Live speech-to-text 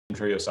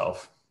intro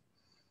yourself.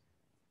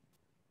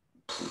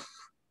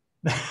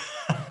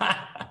 I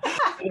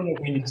don't know if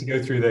we need to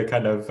go through the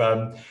kind of,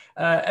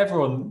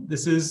 everyone,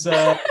 this is...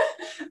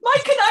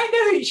 Mike and I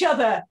know each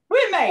other.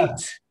 We're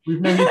mates.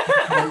 We've known each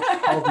other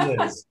for 12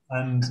 years,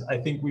 and I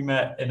think we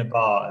met in a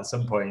bar at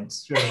some point.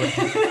 We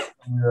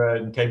were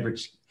in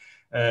Cambridge.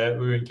 We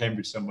were in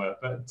Cambridge somewhere.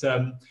 But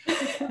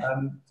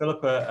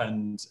Philippa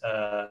and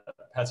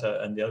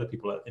Petar and the other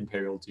people at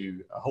Imperial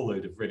do a whole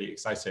load of really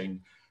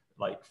exciting,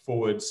 like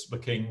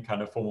forwards-looking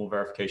kind of formal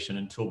verification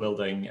and tool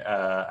building,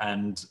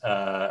 and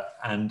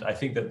I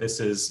think that this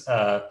is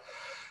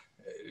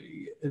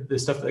the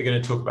stuff that they're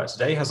going to talk about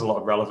today has a lot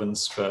of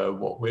relevance for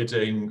what we're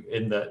doing.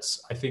 In that,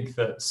 I think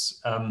that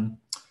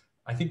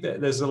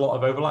there's a lot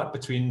of overlap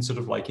between sort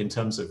of like in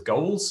terms of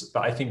goals,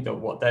 but I think that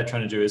what they're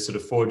trying to do is sort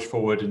of forge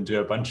forward and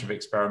do a bunch of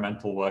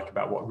experimental work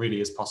about what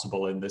really is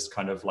possible in this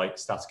kind of like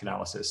static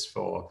analysis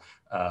for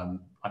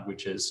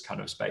which is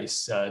kind of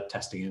space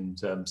testing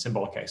and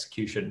symbolic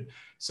execution.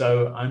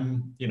 So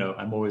I'm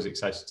always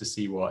excited to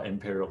see what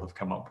Imperial have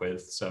come up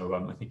with. So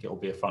I think it'll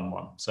be a fun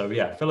one. So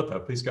yeah,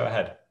 Philippa, please go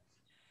ahead.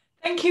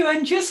 Thank you.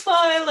 And just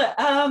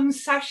while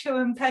Sasha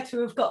and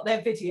Petar have got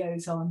their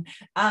videos on,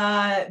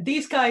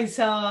 these guys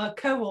are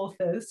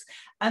co-authors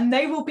and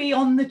they will be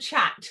on the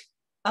chat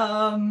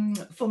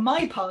for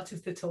my part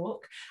of the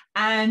talk,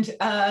 and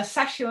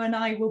Sasha and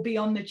I will be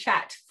on the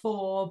chat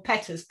for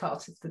Petar's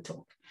part of the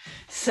talk.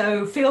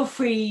 So feel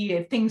free,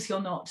 if things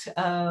you're not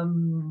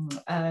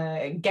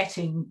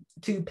getting,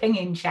 to ping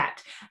in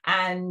chat,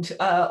 and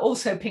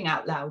also ping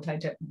out loud. I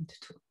don't want to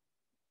talk.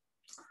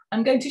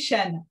 I'm going to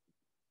share now.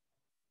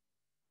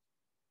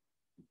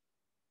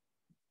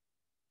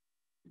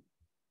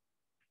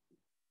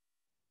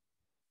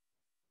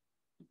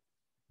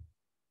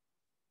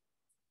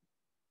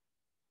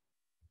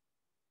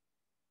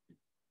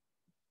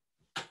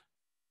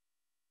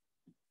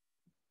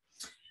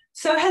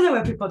 So hello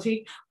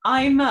everybody,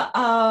 I'm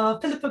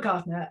Philippa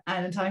Gardner,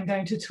 and I'm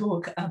going to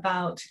talk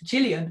about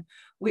Gillian,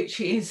 which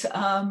is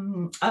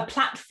a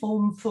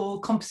platform for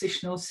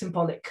compositional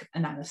symbolic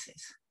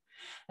analysis.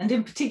 And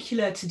in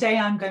particular, today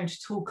I'm going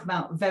to talk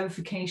about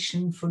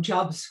verification for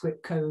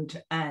JavaScript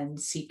code and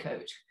C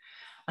code.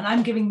 And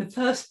I'm giving the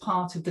first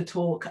part of the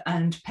talk,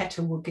 and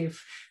Petar will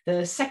give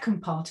the second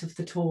part of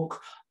the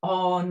talk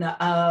on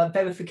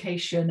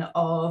verification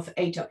of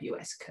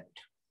AWS code.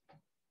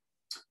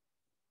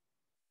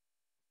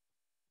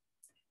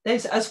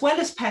 There's, as well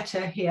as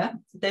Petar here,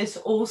 there's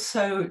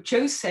also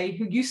Jose,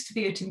 who used to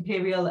be at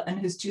Imperial and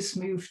has just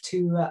moved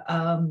to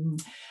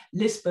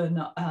Lisbon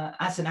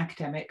as an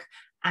academic,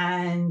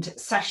 and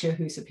Sasha,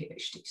 who's a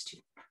PhD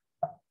student.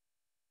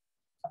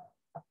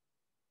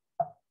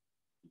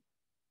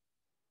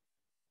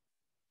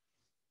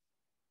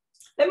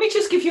 Let me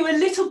just give you a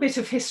little bit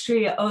of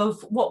history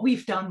of what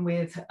we've done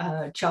with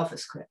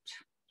JavaScript.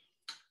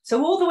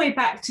 So all the way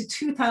back to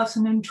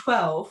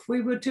 2012,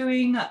 we were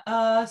doing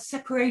a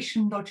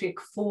separation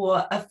logic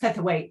for a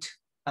featherweight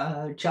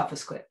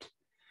JavaScript.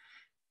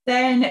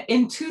 Then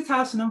in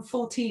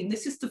 2014,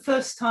 this is the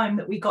first time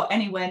that we got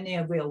anywhere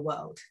near real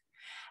world.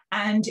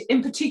 And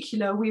in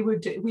particular,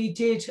 we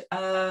did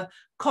a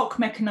Coq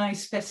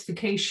mechanized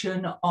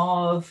specification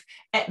of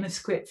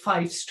ECMAScript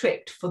 5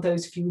 strict, for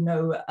those of you who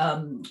know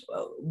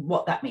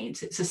what that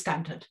means. It's a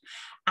standard.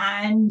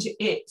 And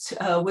it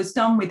was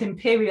done with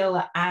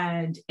Imperial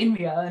and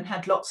INRIA and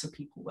had lots of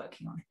people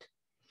working on it.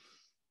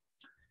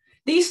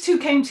 These two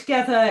came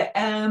together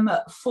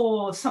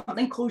for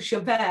something called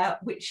Javert,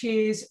 which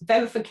is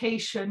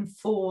verification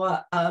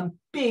for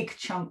big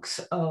chunks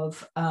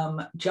of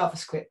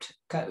JavaScript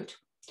code.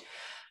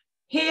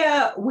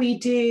 Here we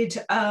did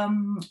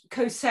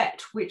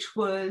Cosette, which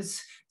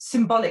was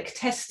symbolic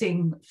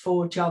testing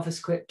for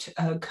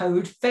JavaScript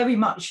code, very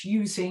much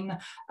using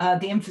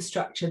the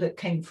infrastructure that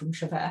came from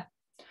Javert.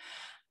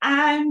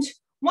 And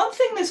one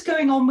thing that's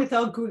going on with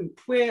our group,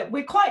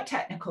 we're quite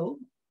technical,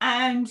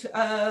 and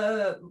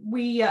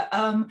we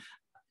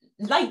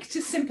like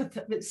to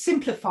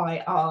simplify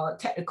our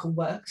technical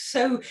work.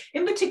 So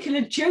in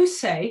particular,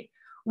 Jose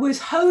was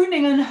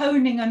honing and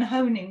honing and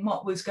honing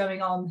what was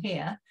going on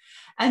here,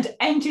 and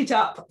ended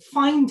up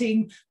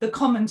finding the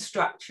common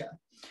structure.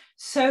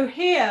 So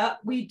here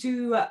we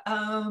do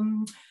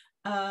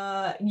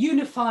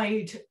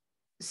unified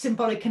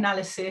symbolic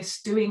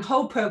analysis, doing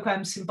whole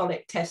program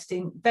symbolic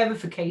testing,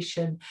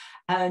 verification,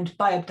 and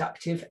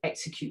bi-abductive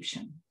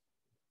execution.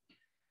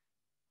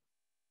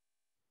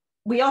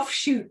 We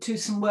offshoot to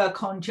some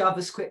work on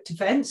JavaScript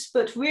events,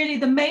 but really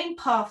the main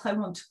path I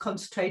want to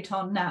concentrate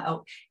on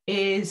now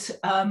is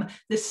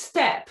the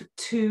step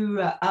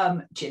to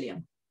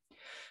Gillian.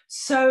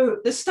 So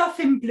the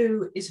stuff in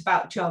blue is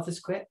about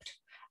JavaScript.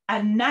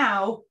 And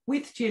now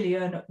with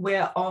Gillian,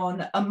 we're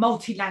on a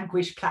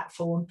multi-language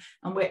platform,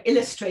 and we're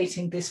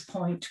illustrating this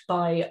point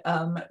by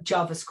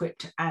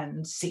JavaScript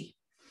and C.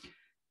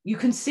 You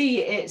can see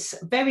it's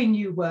very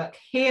new work.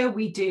 Here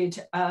we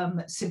did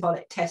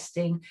symbolic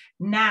testing.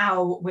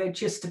 Now we're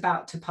just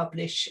about to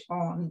publish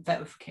on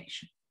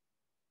verification.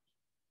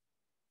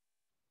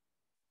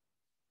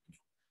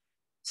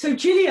 So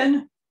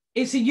Gillian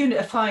is a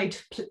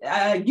unifies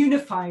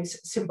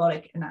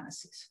symbolic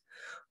analysis.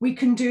 We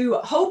can do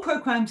whole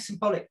program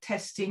symbolic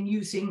testing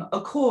using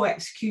a core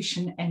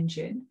execution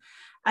engine.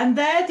 And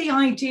there the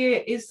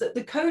idea is that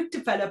the code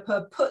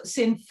developer puts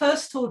in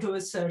first order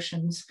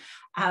assertions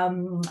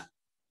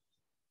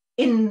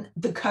in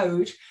the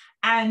code,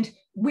 and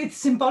with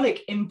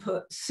symbolic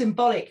input,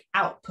 symbolic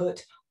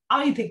output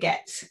either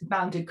gets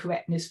bounded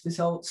correctness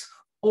results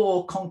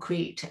or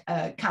concrete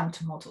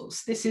counter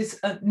models. This is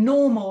a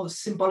normal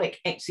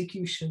symbolic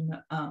execution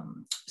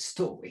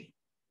story.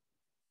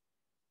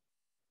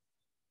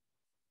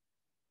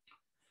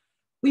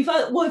 We've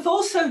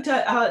also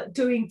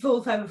doing full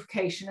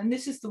verification, and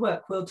this is the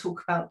work we'll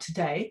talk about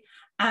today.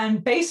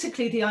 And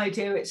basically the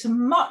idea, it's a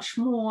much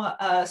more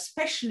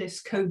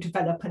specialist code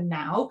developer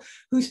now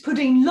who's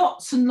putting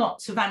lots and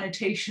lots of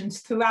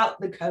annotations throughout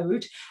the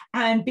code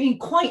and being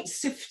quite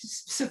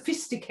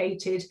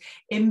sophisticated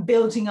in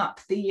building up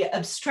the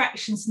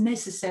abstractions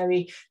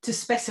necessary to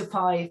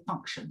specify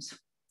functions.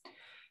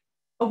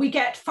 We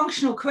get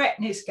functional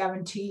correctness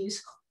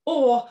guarantees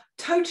or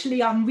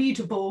totally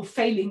unreadable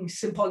failing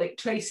symbolic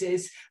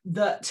traces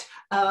that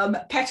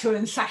Petar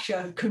and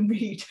Sasha can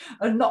read,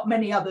 and not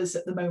many others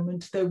at the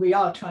moment, though we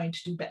are trying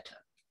to do better.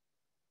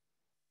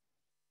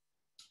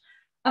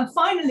 And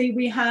finally,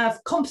 we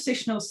have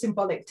compositional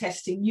symbolic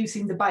testing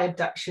using the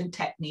bi-abduction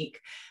technique.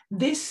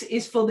 This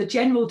is for the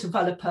general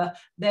developer.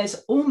 There's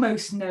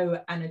almost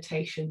no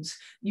annotations.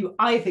 You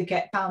either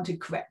get bounded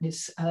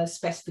correctness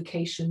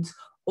specifications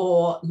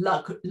or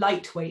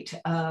lightweight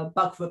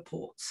bug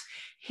reports.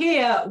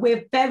 Here,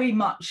 we're very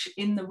much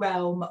in the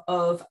realm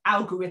of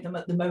algorithm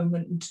at the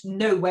moment,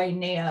 nowhere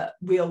near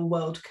real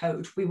world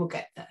code. We will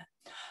get there.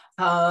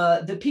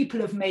 The people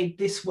who have made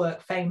this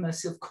work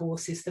famous, of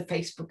course, is the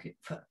Facebook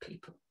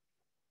people.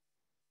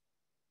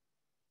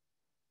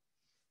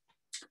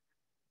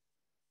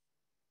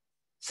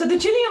 So the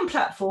Gillian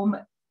platform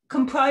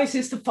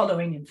comprises the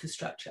following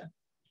infrastructure.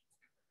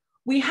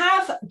 We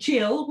have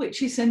Jill,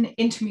 which is an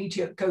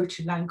intermediate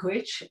go-to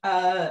language.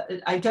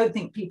 I don't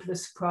think people are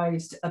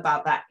surprised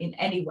about that in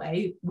any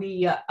way.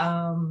 We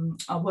are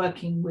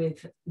working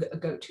with a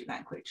go-to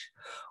language.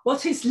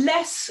 What is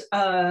less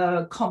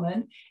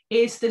common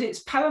is that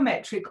it's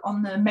parametric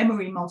on the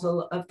memory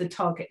model of the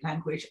target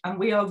language. And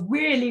we are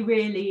really,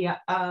 really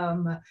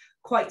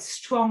quite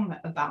strong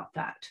about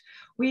that.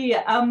 We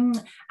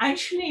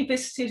actually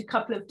visited a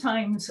couple of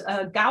times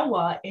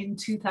Galois in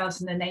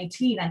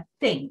 2018, I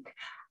think.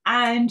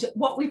 And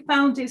what we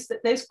found is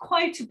that there's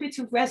quite a bit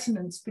of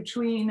resonance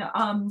between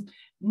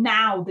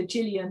now the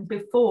Gillian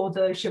before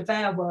the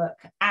Javert work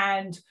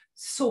and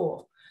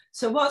SAW.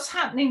 So what's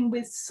happening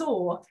with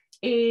SAW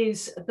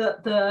is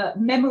that the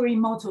memory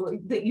model,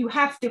 that you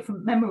have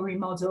different memory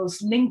models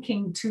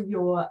linking to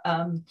your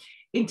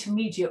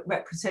intermediate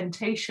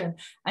representation,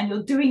 and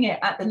you're doing it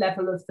at the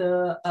level of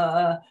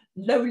the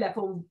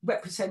low-level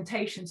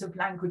representations of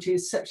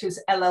languages such as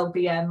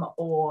LLVM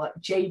or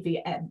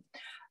JVM.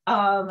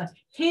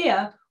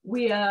 Here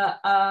we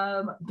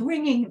are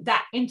bringing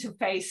that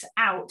interface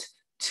out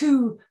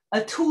to a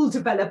tool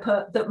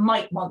developer that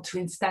might want to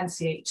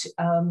instantiate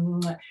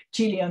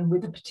Gillian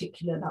with a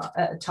particular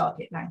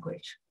target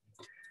language.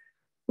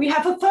 We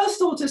have a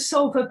first order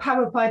solver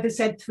powered by the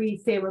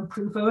Z3 theorem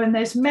prover, and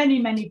there's many,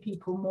 many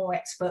people more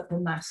expert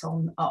than that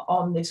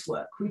on this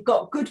work. We've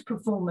got good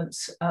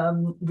performance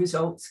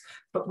results,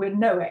 but we're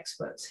no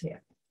experts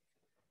here.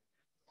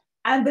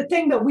 And the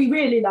thing that we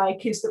really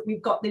like is that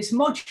we've got this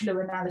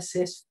modular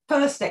analysis,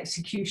 first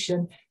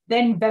execution,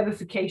 then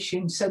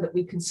verification so that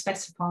we can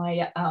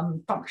specify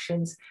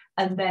functions,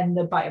 and then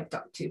the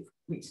bi-abductive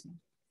reasoning.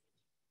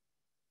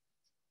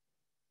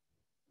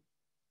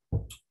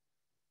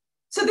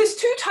 So there's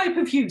two types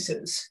of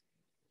users.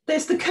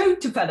 There's the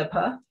code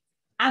developer,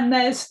 and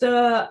there's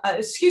the,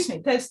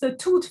 there's the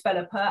tool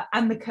developer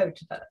and the code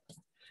developer.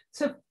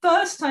 So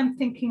first I'm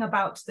thinking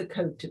about the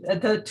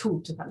tool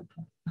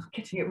developer. I'm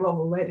getting it wrong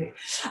already.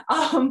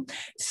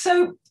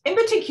 So in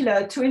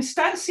particular, to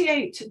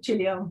instantiate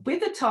Gillian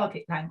with a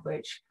target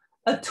language,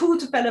 a tool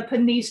developer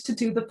needs to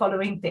do the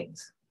following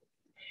things.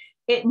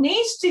 It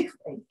needs to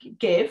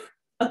give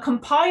a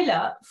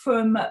compiler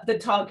from the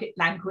target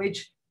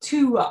language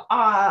to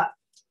our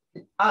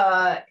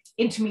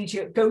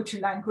intermediate go-to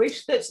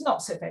language that's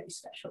not so very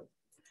special.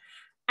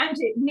 And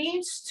it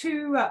needs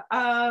to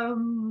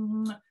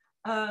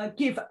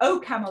give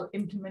OCaml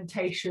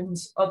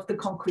implementations of the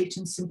concrete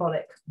and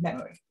symbolic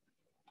memory.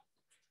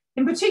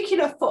 In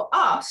particular for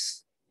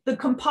us, the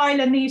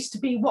compiler needs to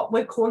be what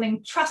we're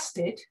calling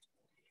trusted.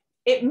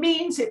 It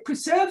means it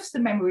preserves the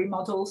memory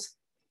models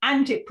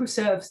and it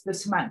preserves the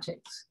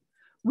semantics.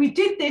 We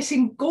did this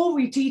in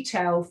gory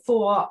detail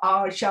for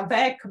our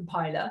Javert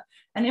compiler.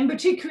 And in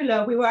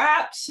particular, we were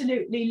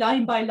absolutely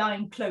line by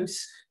line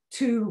close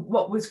to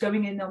what was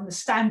going in on the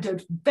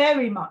standard,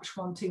 very much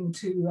wanting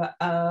to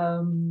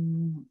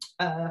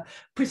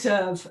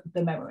preserve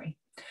the memory.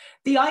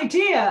 The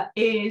idea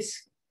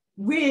is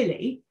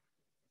really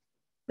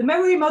the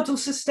memory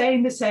models are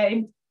staying the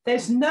same.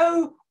 There's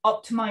no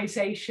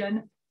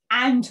optimization,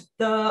 And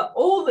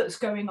all that's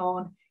going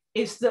on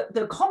is that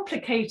the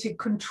complicated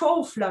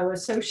control flow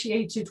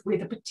associated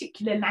with a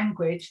particular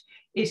language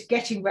is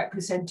getting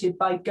represented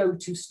by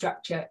go-to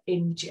structure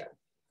in Go.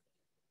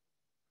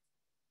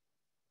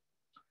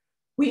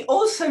 We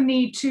also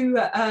need to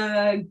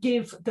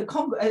give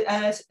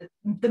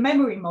the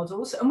memory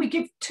models, and we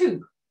give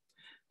two: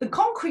 the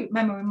concrete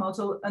memory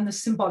model and the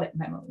symbolic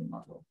memory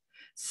model.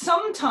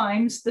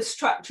 Sometimes the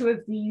structure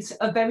of these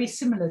are very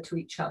similar to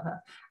each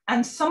other,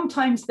 and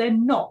sometimes they're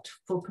not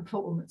for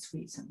performance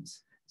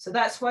reasons. So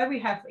that's why we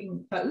have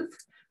in both.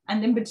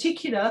 And in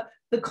particular,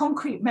 the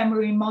concrete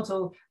memory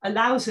model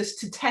allows us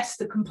to test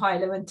the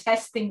compiler and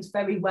test things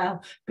very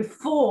well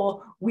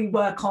before we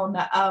work on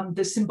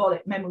the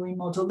symbolic memory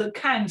model that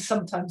can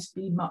sometimes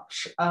be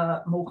much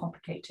more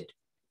complicated.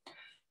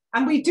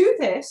 And we do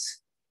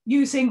this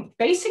using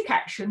basic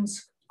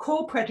actions,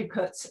 core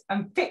predicates,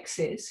 and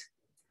fixes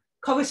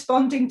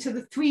corresponding to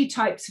the three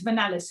types of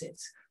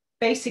analysis: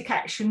 basic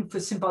action for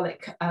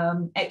symbolic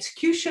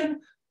execution,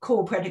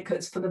 core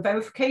predicates for the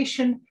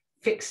verification,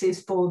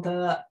 fixes for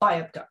the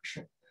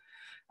bi-abduction.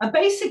 A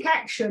basic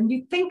action,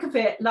 you think of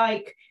it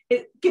like,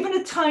 given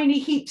a tiny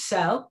heap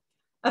cell,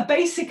 a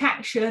basic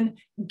action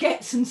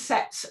gets and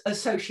sets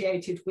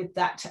associated with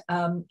that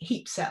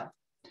heap cell.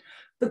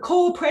 The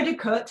core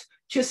predicate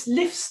just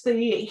lifts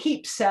the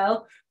heap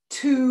cell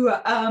to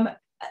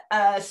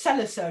cell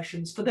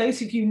assertions. For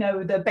those of you who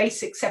know the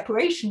basic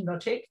separation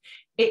logic,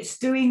 it's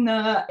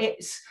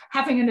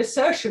having an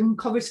assertion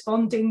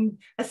corresponding,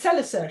 a cell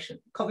assertion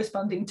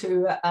corresponding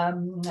to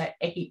a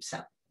heap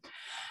cell.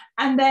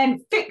 And then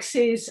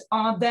fixes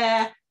are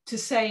there to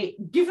say,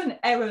 given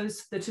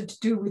errors that are to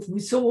do with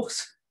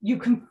resource, you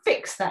can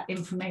fix that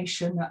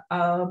information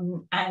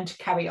and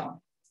carry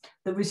on.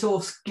 The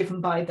resource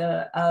given by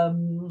the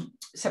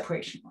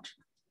separation logic.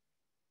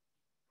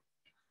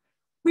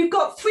 We've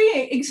got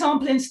three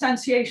example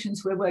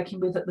instantiations we're working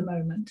with at the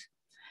moment.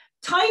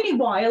 Tiny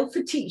while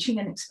for teaching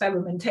and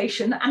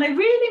experimentation. And I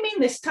really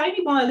mean this,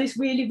 tiny while is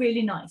really,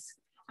 really nice.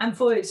 And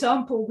for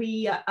example,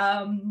 we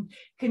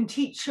can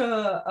teach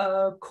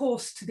a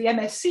course to the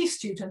MSc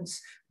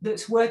students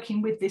that's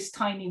working with this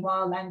tiny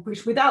while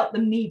language without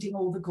them needing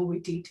all the gory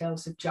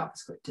details of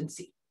JavaScript and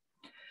C.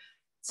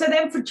 So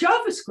then for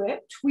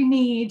JavaScript, we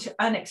need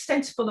an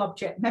extensible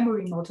object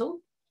memory model,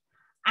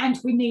 and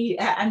we need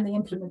and the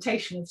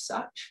implementation of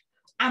such.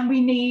 And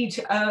we need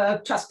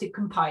a trusted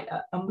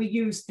compiler, and we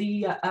use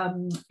the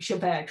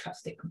Javert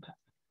trusted compiler.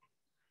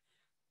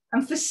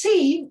 And for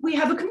C, we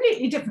have a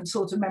completely different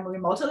sort of memory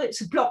model.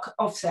 It's a block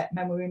offset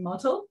memory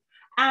model.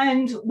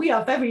 And we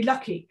are very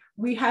lucky.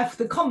 We have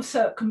the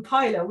Concert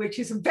compiler, which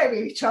is a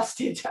very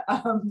trusted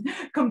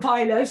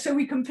compiler, so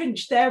we can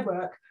pinch their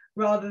work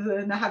rather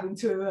than having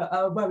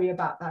to worry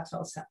about that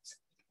ourselves.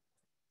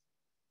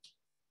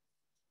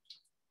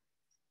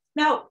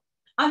 Now,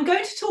 I'm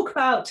going to talk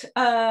about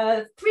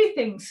three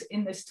things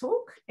in this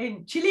talk: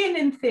 in Gillian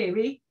in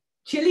theory,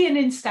 Gillian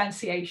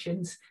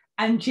instantiations,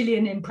 and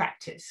Gillian in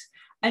practice.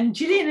 And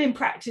Gillian in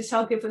practice,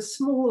 I'll give a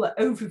small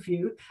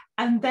overview,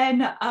 and then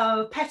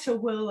Petar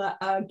will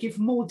give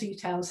more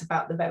details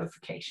about the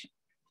verification.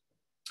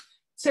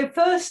 So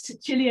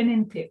first, Gillian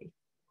in theory.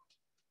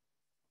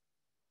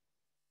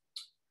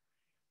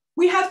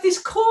 We have this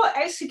core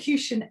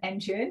execution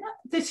engine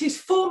that is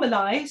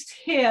formalized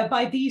here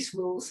by these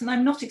rules, and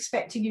I'm not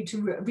expecting you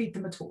to read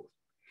them at all.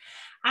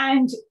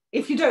 And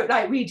if you don't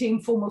like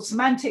reading formal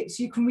semantics,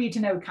 you can read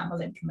an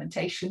OCaml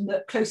implementation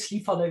that closely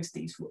follows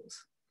these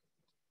rules.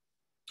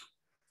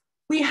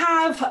 We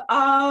have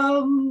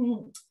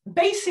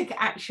basic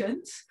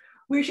actions,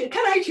 which,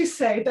 can I just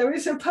say, there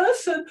is a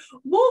person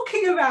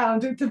walking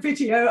around with the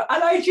video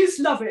and I just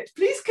love it.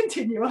 Please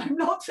continue. I'm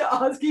not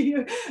asking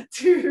you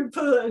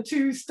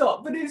to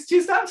stop, but it's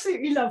just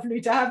absolutely lovely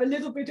to have a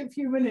little bit of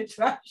human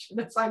interaction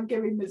as I'm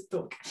giving this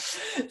talk.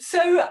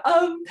 So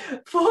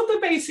for the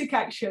basic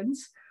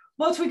actions,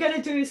 what we're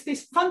going to do is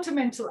these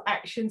fundamental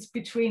actions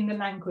between the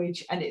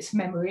language and its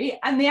memory,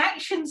 and the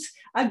actions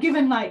are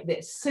given like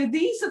this. So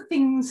these are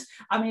things,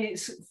 I mean,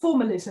 it's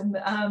formalism,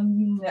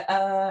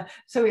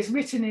 so it's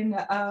written in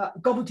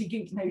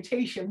gobbledygook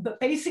notation, but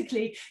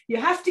basically you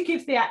have to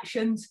give the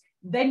actions,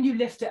 then you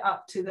lift it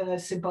up to the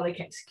symbolic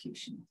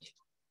execution.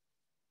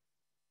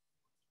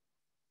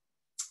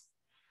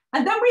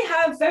 And then we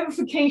have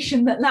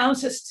verification that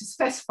allows us to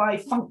specify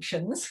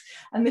functions.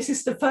 And this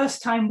is the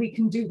first time we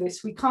can do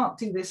this. We can't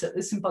do this at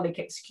the symbolic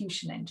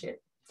execution engine.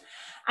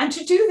 And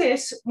to do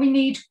this, we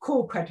need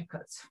core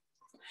predicates.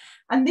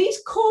 And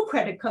these core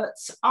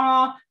predicates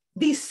are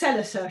these cell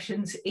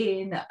assertions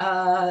in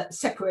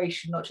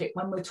separation logic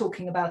when we're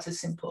talking about a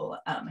simple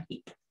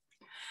heap.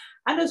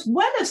 And as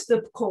well as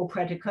the core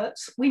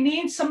predicates, we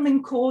need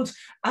something called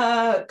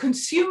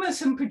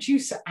consumers and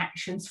producer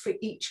actions for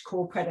each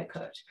core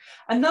predicate.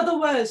 In other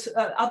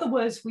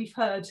words we've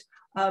heard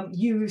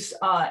use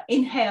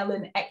inhale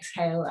and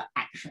exhale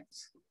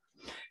actions.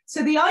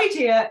 So the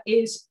idea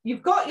is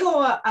you've got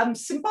your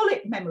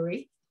symbolic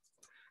memory,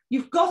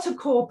 you've got a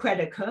core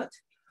predicate.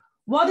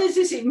 What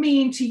does it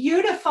mean to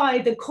unify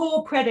the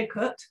core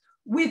predicate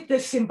with the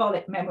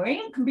symbolic memory.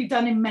 It can be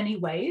done in many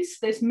ways.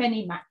 There's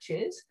many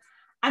matches.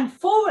 And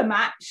for a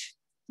match,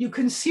 you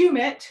consume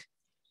it,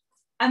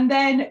 and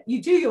then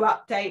you do your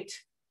update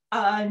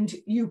and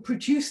you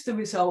produce the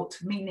result,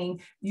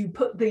 meaning you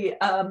put the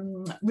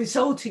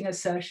resulting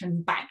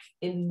assertion back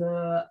in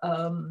the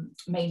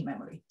main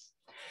memory.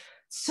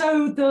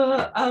 So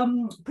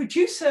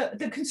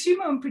the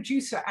consumer and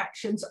producer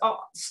actions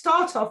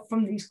start off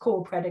from these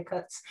core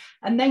predicates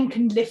and then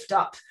can lift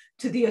up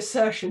to the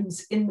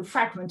assertions in the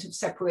fragment of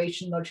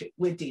separation logic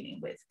we're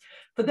dealing with.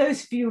 For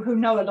those of you who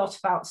know a lot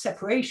about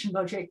separation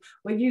logic,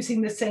 we're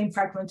using the same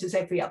fragment as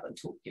every other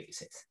tool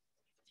uses.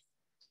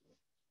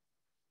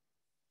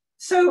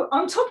 So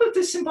on top of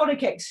the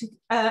symbolic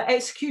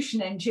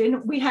execution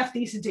engine, we have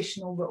these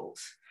additional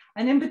rules.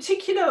 And in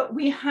particular,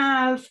 we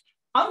have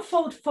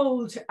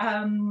unfold-fold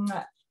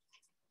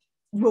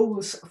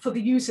rules for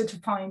the user to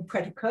find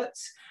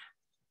predicates,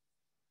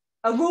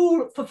 a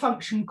rule for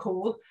function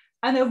call,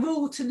 and a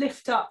rule to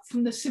lift up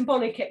from the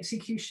symbolic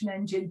execution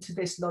engine to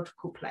this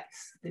logical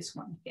place, this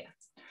one here.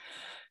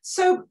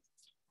 So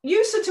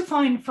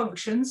user-defined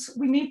functions,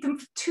 we need them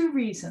for two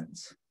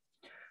reasons.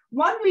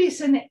 One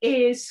reason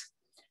is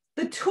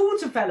the tool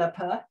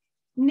developer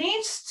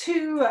needs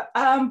to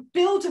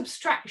build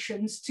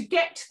abstractions to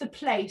get to the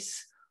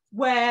place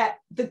where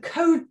the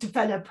code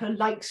developer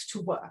likes to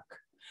work.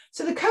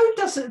 So the code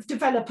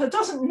developer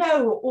doesn't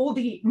know all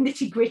the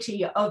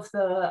nitty-gritty of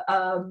the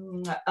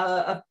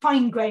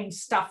fine-grained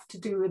stuff to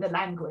do with the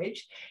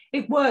language.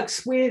 It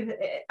works with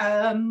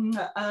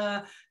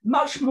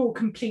much more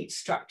complete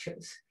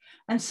structures.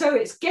 And so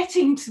it's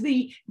getting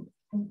to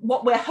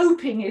what we're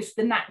hoping is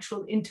the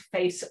natural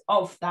interface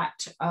of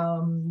that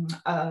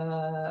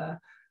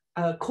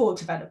core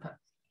developer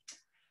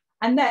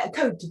and their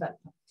code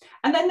developer.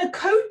 And then the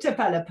code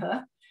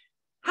developer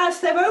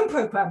has their own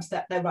programs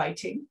that they're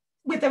writing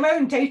with their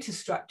own data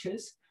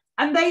structures,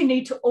 and they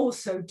need to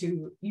also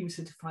do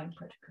user-defined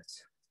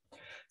predicates.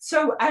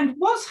 So, and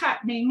what's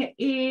happening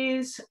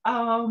is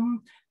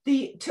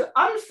to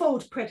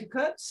unfold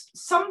predicates,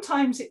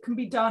 sometimes it can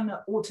be done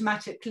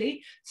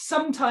automatically,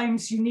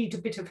 sometimes you need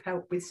a bit of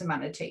help with some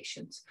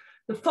annotations.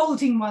 The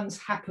folding ones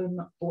happen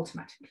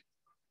automatically.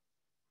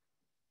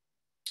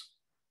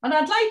 And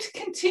I'd like to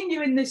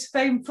continue in this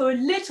vein for a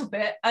little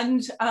bit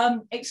and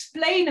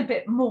explain a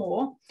bit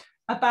more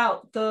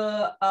about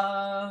the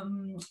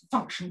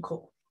function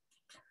call.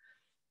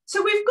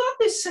 So we've got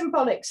this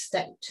symbolic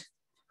state,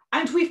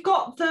 and we've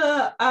got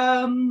the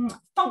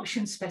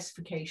function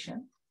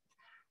specification,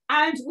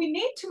 and we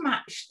need to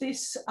match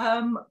this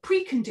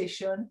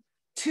precondition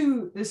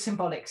to the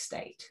symbolic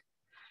state.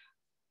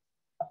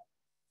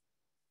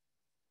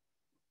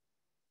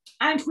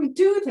 And we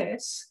do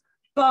this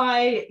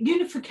by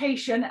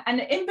unification,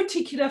 and in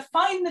particular,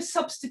 find the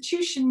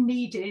substitution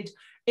needed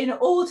in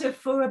order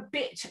for a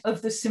bit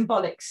of the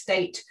symbolic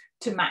state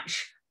to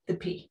match the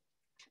P.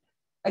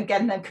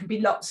 Again, there can be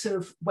lots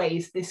of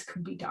ways this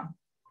can be done.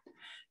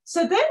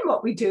 So then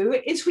what we do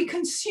is we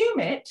consume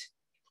it,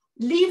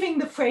 leaving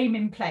the frame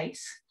in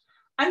place,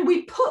 and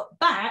we put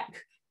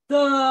back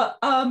the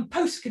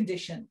post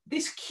condition,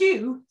 this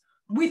queue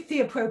with the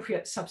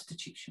appropriate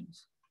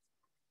substitutions.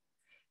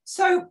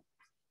 So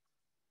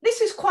this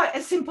is quite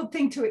a simple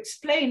thing to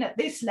explain at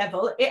this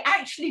level. It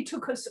actually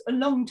took us a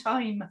long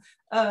time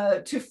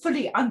to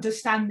fully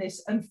understand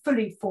this and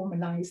fully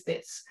formalize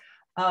this.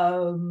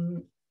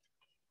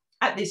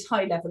 At this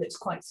high level, it's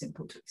quite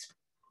simple to explain.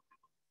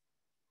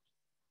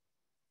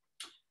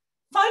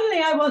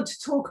 Finally, I want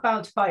to talk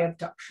about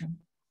bi-abduction.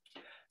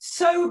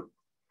 So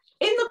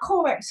in the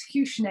core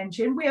execution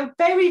engine, we are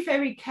very,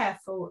 very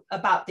careful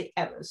about the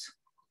errors.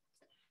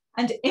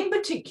 And in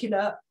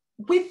particular,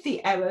 with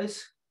the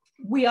errors,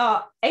 we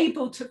are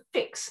able to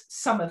fix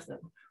some of them.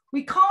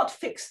 We can't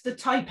fix the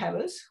type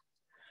errors,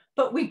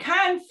 but we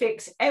can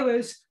fix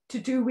errors to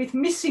do with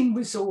missing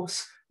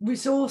resource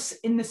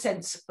in the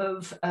sense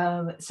of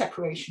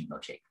separation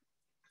logic.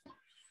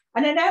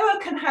 And an error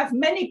can have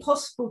many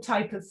possible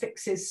type of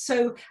fixes.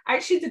 So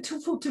actually the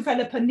tool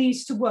developer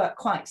needs to work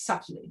quite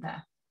subtly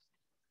there.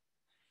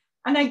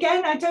 And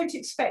again, I don't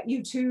expect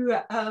you to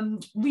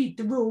read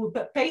the rule,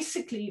 but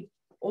basically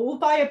all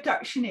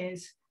bi-abduction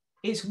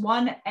is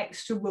one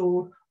extra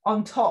rule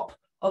on top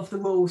of the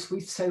rules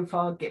we've so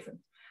far given.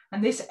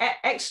 And this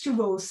extra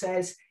rule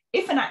says,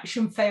 if an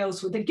action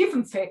fails with a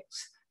given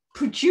fix,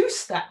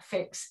 produce that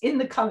fix in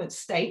the current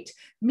state,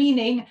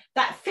 meaning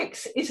that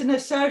fix is an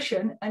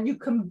assertion and you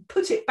can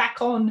put it back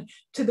on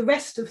to the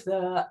rest of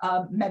the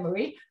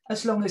memory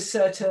as long as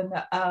certain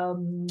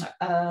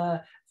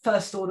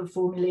first order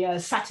formulae are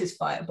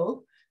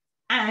satisfiable,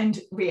 and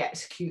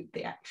re-execute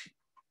the action.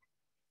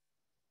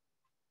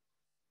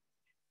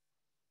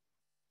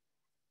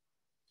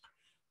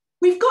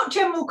 We've got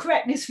general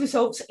correctness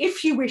results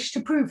if you wish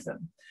to prove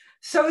them.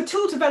 So a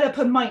tool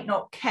developer might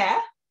not care,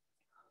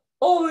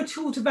 or a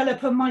tool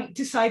developer might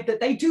decide that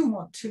they do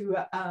want to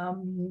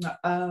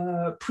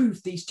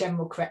prove these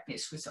general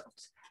correctness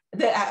results,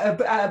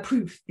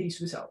 prove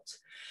these results.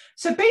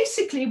 So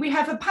basically, we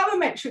have a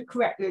parametric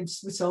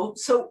correctness result.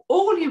 So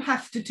all you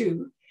have to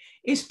do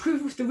is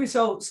prove the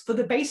results for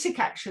the basic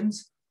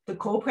actions, the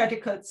core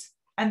predicates,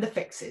 and the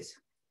fixes.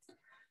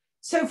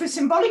 So for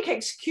symbolic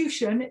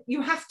execution,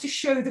 you have to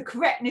show the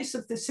correctness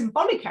of the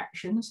symbolic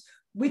actions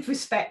with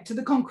respect to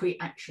the concrete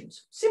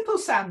actions. Simple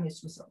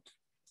soundness result.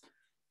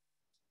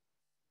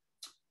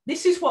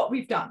 This is what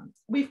we've done.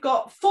 We've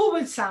got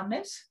forward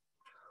soundness,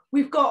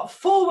 we've got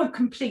forward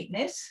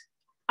completeness,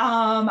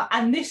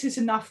 and this is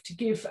enough to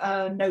give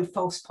no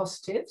false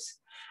positives.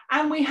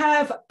 And we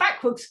have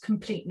backwards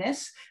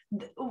completeness.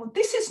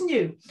 This is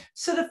new.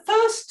 So the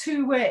first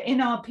two were in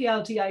our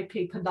PLDI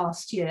paper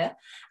last year.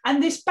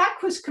 And this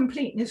backwards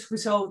completeness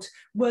result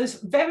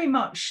was very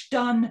much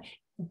done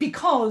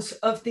because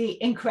of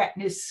the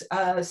incorrectness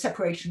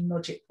separation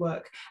logic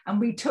work. And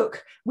we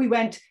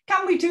went,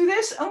 can we do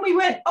this? And we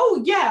went,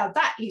 oh yeah,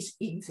 that is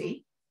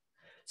easy.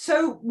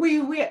 So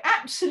we're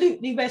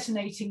absolutely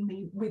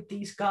resonating with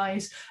these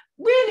guys.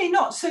 Really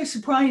not so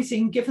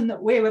surprising, given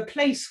that we're a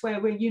place where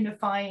we're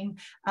unifying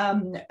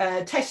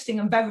testing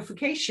and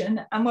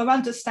verification, and we're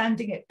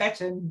understanding it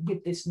better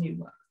with this new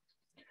work.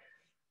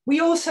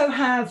 We also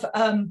have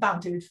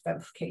bounded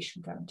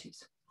verification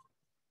guarantees.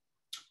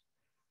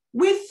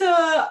 With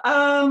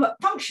the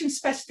function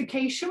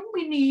specification,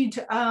 we need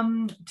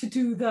to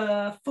do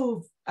the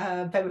full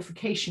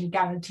verification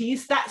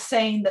guarantees. That's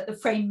saying that the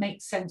frame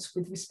makes sense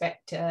with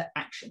respect to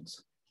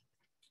actions,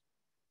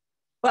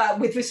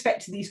 with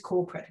respect to these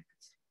core predicates.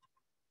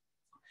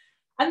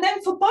 And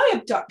then for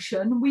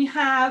bi-abduction, we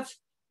have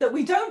that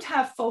we don't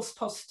have false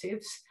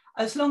positives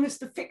as long as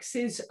the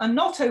fixes are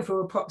not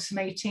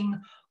over-approximating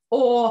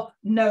or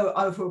no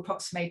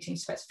over-approximating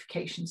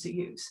specifications are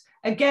used.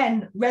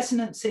 Again,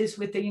 resonances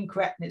with the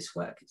incorrectness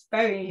work. It's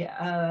very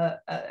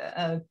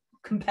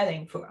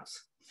compelling for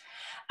us.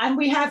 And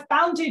we have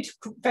bounded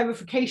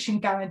verification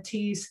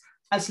guarantees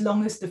as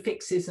long as the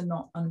fixes are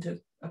not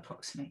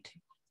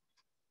under-approximating.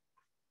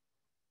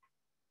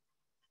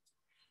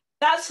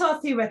 That's our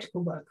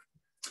theoretical work.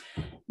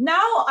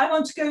 Now I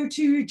want to go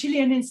to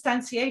Gillian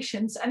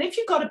instantiations. And if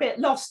you got a bit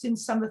lost in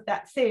some of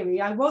that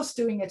theory, I was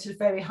doing it at a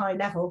very high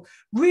level.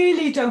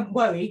 Really don't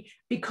worry,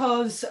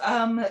 because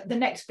the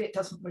next bit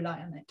doesn't rely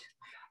on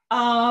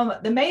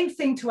it. The main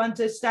thing to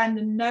understand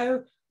and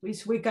know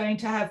is we're going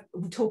to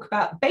talk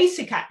about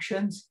basic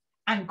actions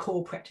and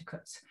core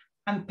predicates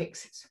and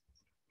fixes.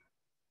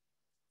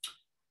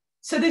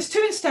 So there's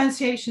two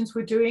instantiations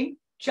we're doing,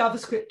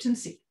 JavaScript and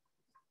C.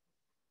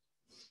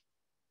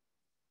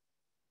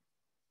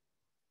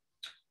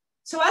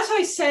 So as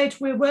I said,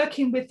 we're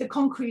working with the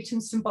concrete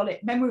and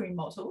symbolic memory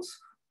models.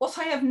 What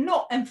I have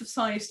not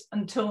emphasized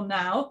until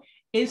now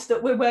is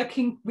that we're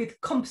working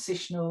with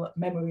compositional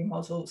memory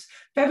models,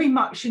 very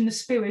much in the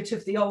spirit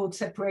of the old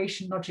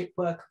separation logic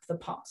work of the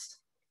past.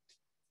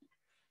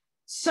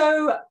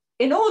 So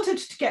in order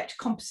to get to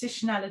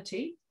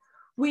compositionality,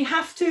 we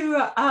have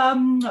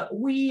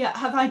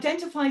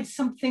identified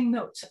something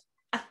that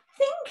I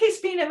think it's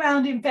been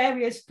around in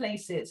various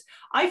places.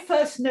 I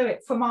first knew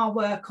it from our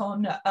work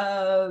on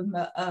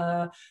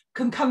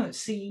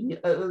concurrency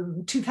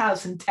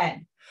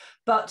 2010,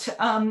 but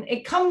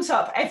it comes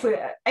up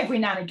every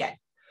now and again,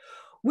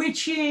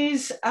 which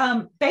is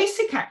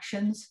basic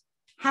actions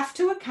have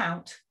to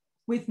account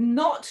with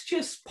not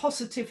just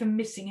positive and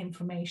missing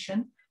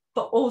information,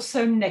 but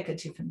also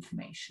negative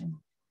information.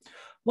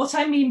 What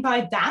I mean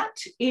by that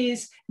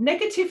is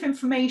negative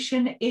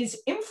information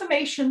is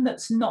information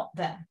that's not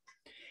there.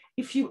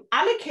 If you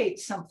allocate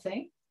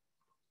something,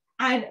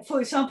 and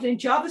for example, in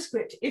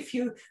JavaScript, if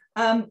you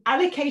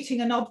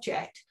allocating an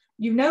object,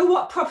 you know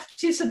what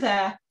properties are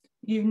there,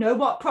 you know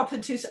what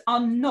properties are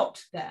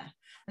not there.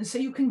 And so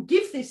you can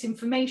give this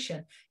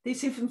information.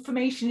 This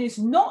information is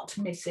not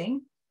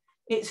missing.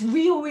 It's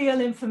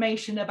real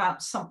information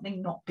about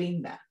something not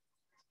being there.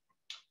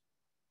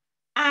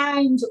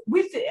 And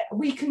with it,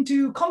 we can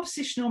do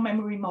compositional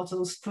memory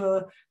models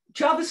for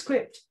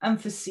JavaScript and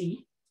for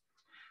C.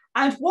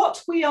 And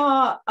what we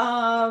are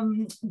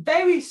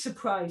very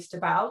surprised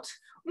about,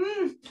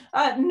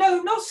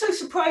 no, not so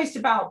surprised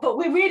about, but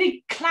we're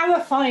really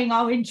clarifying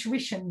our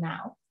intuition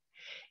now,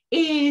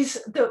 is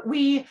that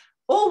we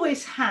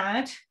always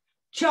had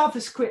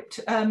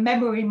JavaScript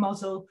memory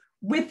model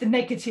with the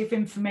negative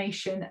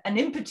information, and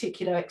in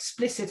particular,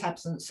 explicit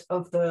absence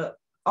of the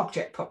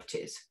object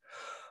properties.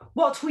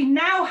 What we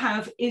now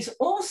have is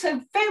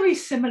also very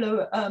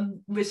similar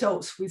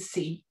results with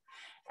C.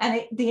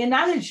 And the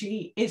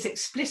analogy is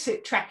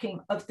explicit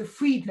tracking of the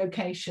freed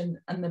location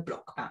and the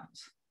block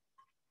bounds.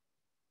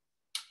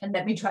 And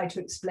let me try to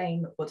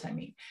explain what I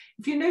mean.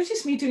 If you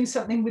notice me doing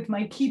something with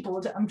my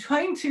keyboard, I'm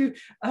trying to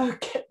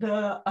get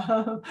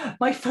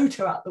my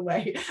photo out the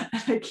way,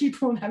 and I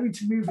keep on having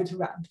to move it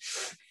around.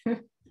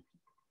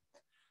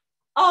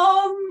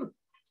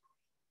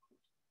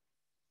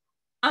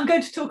 I'm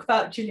going to talk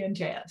about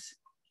Gillian.js.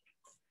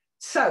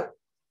 So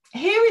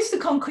here is the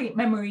concrete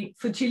memory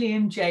for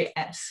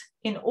Gillian.js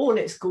in all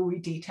its gory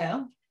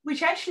detail,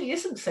 which actually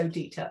isn't so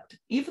detailed.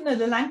 Even though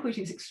the language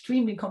is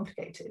extremely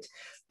complicated,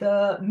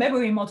 the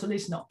memory model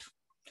is not.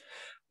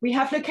 We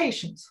have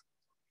locations.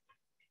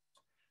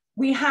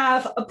 We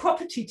have a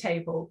property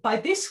table. By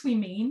this, we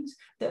mean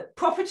that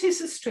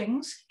properties are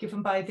strings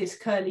given by this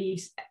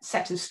curly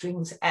set of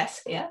strings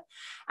S here,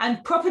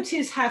 and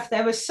properties have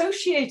their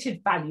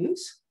associated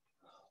values,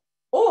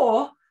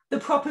 or the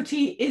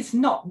property is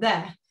not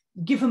there,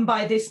 given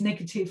by this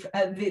negative,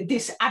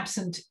 this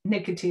absent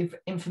negative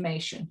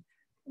information.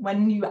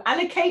 When you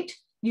allocate,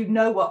 you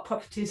know what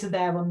properties are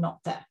there or not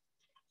there.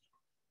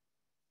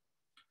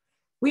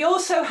 We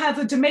also have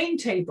a domain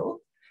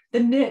table.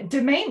 The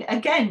domain,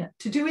 again,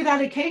 to do with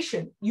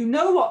allocation, you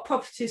know what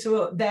properties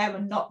are there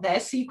and not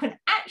there, so you can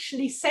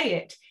actually say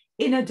it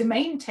in a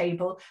domain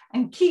table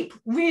and keep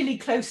really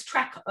close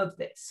track of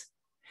this.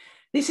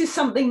 This is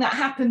something that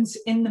happens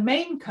in the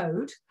main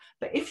code,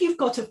 but if you've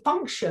got a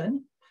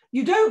function,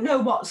 you don't know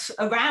what's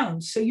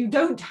around, so you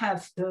don't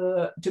have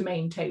the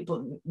domain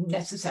table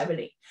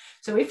necessarily.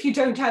 So if you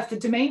don't have the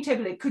domain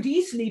table, it could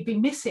easily be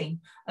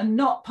missing and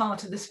not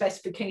part of the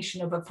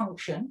specification of a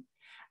function.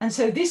 And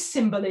so this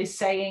symbol is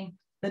saying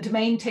the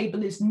domain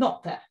table is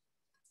not there.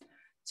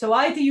 So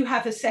either you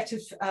have a set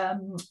of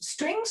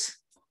strings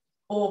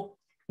or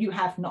you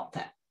have not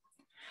there.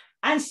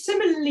 And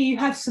similarly, you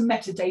have some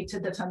metadata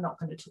that I'm not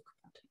going to talk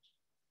about.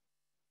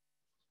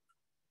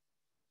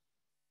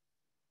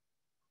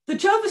 The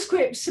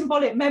JavaScript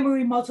symbolic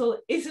memory model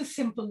is a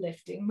simple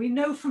lifting. We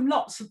know from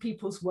lots of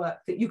people's work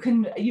that you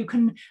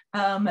can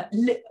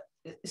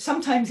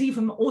sometimes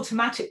even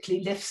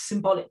automatically lift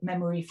symbolic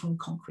memory from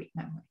concrete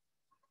memory.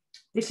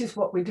 This is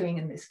what we're doing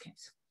in this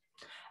case.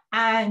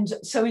 And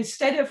so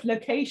instead of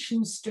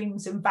locations,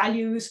 strings, and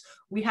values,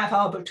 we have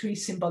arbitrary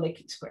symbolic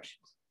expressions.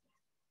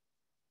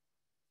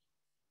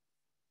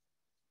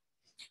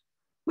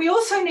 We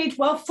also need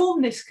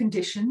well-formedness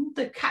condition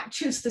that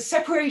captures the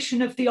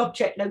separation of the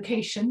object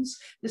locations,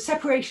 the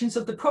separations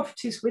of the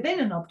properties within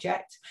an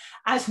object,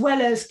 as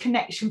well as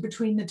connection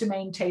between the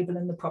domain table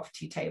and the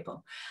property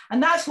table.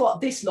 And that's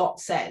what this lot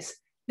says.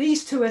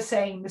 These two are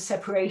saying the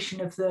separation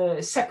of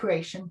the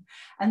separation.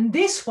 And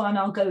this one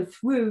I'll go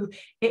through.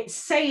 It's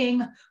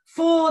saying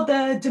for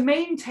the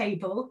domain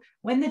table,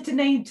 when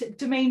the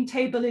domain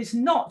table is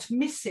not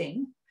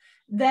missing,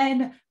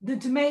 then the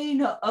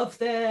domain of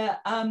the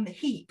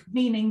heap,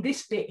 meaning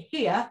this bit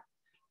here,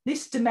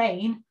 this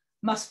domain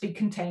must be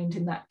contained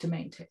in that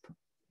domain table.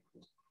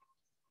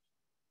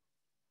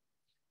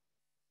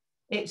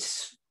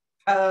 It's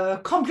a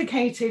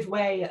complicated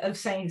way of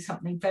saying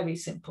something very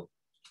simple.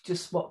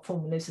 Just what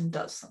formalism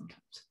does sometimes.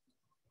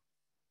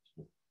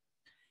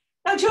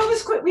 Now,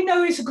 JavaScript we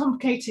know is a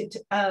complicated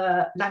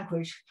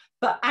language,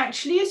 but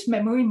actually its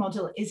memory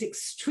model is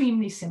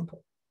extremely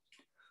simple.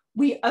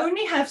 We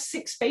only have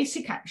 6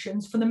 basic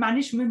actions for the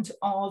management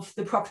of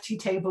the property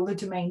table, the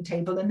domain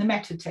table, and the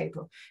meta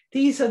table.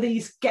 These are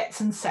these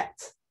gets and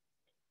sets,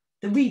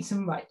 the reads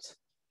and writes.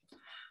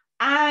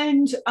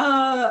 And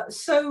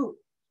so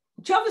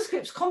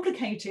JavaScript's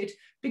complicated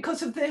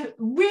because of the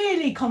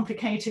really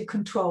complicated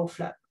control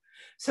flow.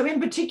 So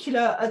in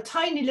particular, a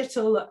tiny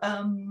little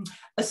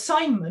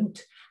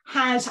assignment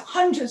has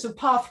hundreds of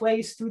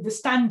pathways through the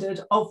standard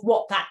of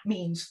what that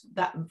means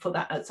for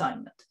that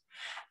assignment.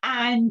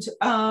 And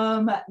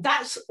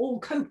that's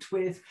all coped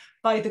with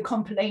by the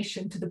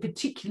compilation to the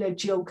particular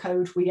GIL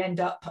code we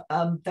end up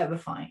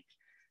verifying.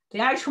 The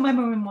actual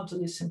memory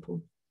model is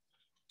simple.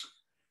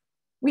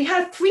 We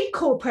have 3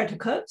 core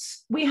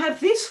predicates. We have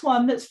this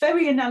one that's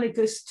very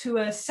analogous to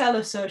a cell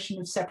assertion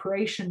of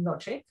separation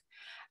logic.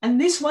 And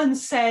this one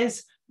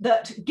says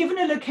that given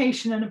a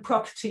location and a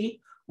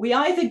property, we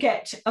either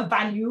get a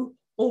value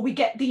or we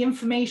get the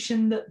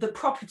information that the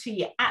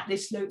property at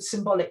this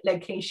symbolic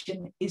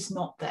location is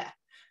not there.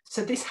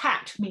 So this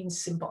hat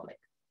means symbolic.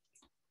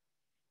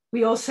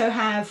 We also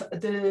have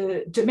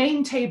the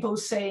domain table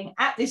saying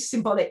at this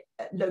symbolic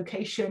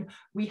location,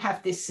 we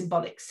have this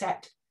symbolic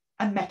set,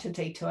 and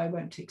metadata I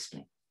won't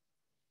explain.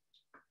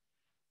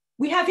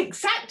 We have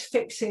exact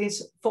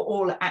fixes for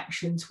all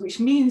actions, which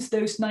means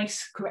those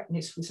nice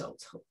correctness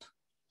results hold.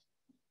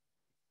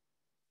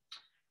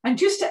 And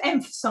just to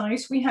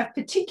emphasize, we have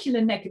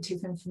particular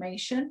negative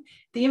information,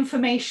 the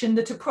information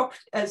that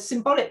a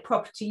symbolic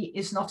property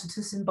is not at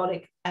a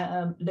symbolic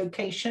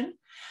location.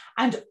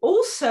 And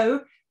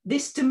also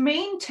this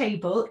domain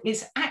table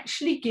is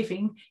actually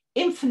giving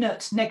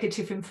infinite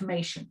negative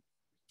information.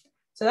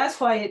 So that's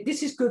why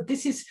this is good.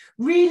 This is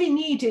really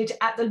needed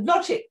at the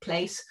logic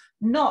place,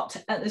 not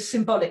at the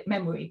symbolic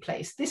memory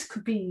place. This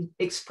could be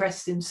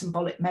expressed in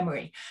symbolic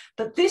memory,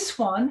 but this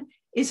one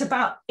is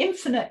about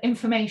infinite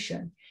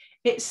information.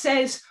 It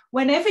says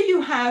whenever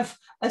you have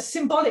a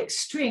symbolic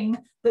string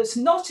that's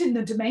not in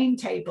the domain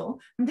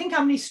table, and think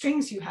how many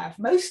strings you have,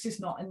 most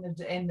is not in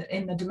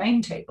the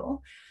domain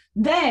table,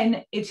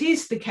 then it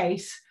is the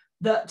case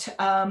that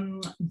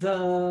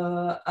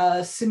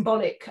the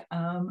symbolic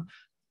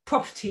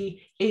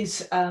property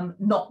is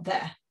not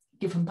there,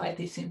 given by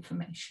this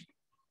information.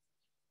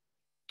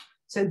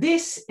 So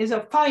this is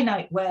a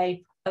finite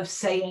way of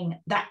saying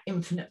that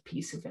infinite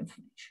piece of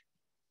information.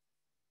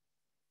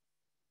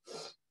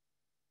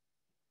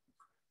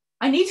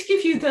 I need to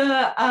give you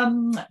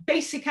the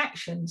basic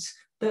actions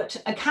that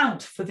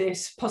account for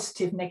this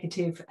positive,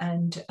 negative,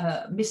 and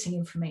missing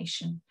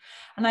information.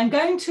 And I'm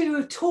going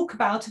to talk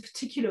about a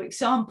particular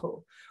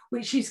example,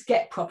 which is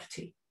get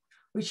property,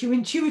 which you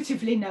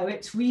intuitively know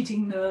it's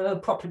reading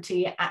the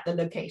property at the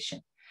location.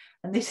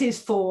 And this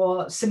is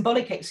for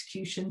symbolic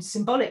execution,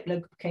 symbolic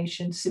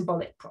location,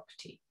 symbolic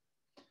property.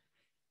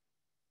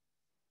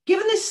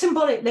 Given this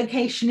symbolic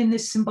location in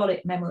this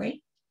symbolic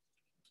memory,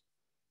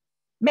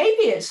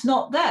 maybe it's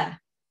not there.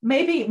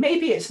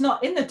 Maybe it's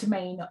not in the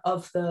domain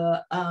of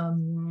the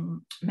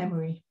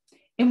memory,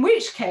 in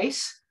which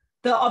case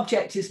the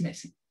object is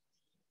missing.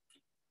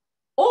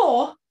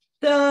 Or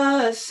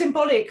the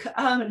symbolic,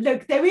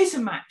 there is a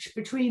match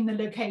between the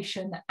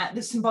location at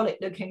the symbolic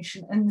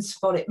location and the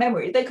symbolic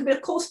memory. There could,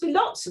 of course, be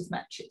lots of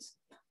matches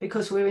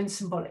because we're in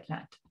symbolic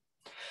land.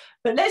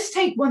 But let's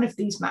take one of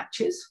these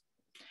matches.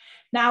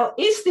 Now,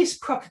 is this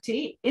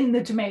property in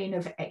the domain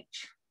of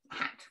H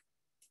hat?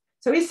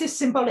 So is this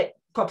symbolic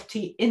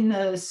property in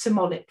the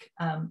symbolic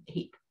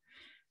heap?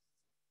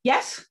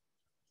 Yes.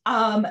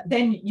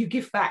 Then you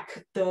give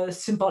back the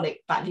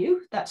symbolic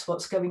value. That's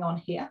what's going on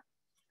here.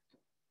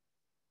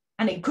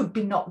 And it could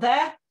be not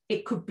there.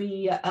 It could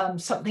be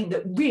something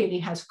that really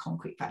has a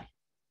concrete value.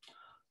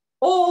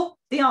 Or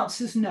the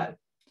answer is no.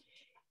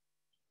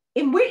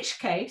 In which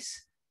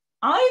case,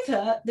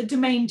 either the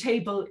domain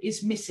table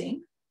is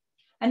missing,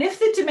 and if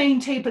the domain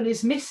table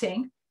is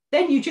missing,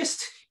 then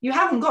you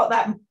haven't got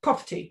that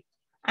property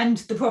and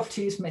the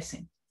property is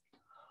missing.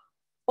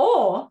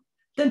 Or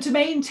the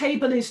domain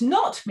table is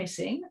not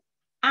missing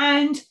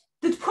and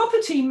the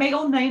property may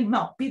or may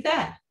not be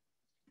there.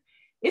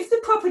 If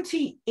the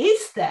property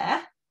is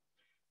there,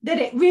 then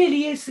it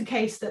really is the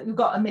case that you've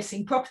got a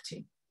missing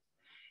property.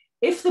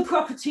 If the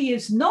property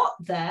is not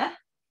there,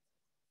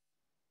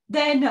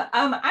 then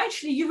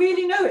actually you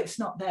really know it's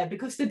not there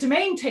because the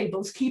domain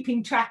table's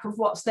keeping track of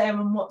what's there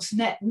and what's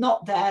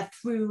not there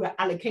through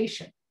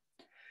allocation.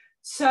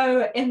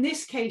 So in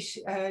this case,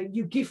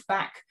 you give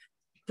back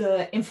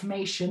the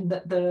information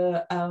that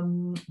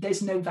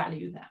there's no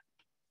value there.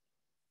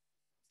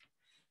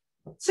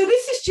 So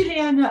this is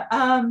Gillian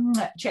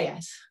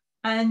JS,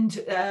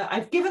 and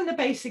I've given the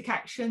basic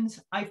actions,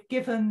 I've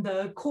given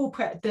the core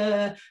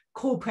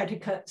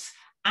predicates,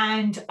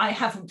 and I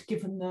haven't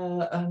given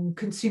the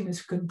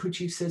consumers and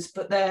producers,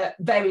 but they're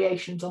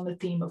variations on the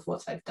theme of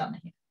what I've done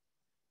here.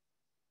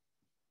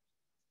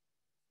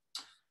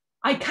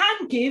 I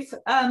can give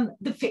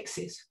the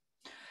fixes.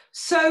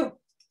 So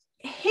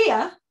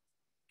here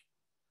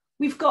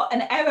we've got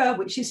an error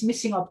which is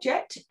missing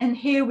object, and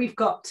here we've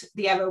got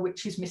the error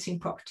which is missing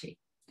property.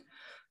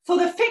 For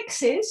the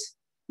fixes,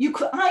 you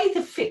could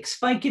either fix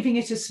by giving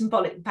it a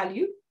symbolic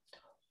value,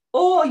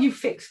 or you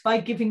fix by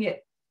giving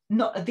it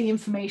not the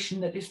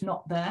information that is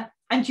not there,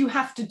 and you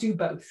have to do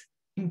both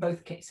in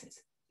both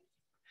cases.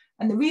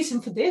 And the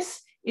reason for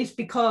this is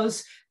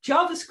because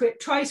JavaScript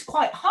tries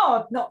quite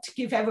hard not to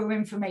give error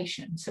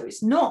information, so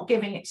it's not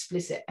giving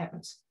explicit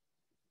errors.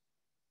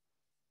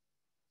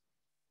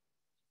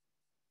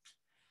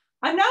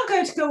 I'm now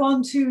going to go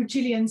on to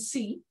Gillian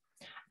C.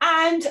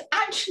 And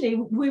actually,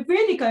 we're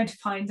really going to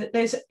find that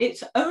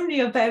it's only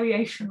a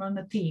variation on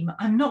the theme.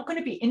 I'm not going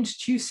to be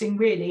introducing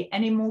really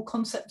any more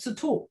concepts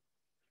at all.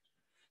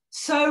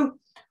 So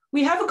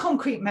we have a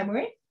concrete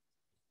memory.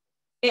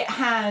 It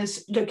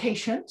has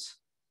locations.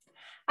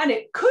 And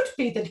it could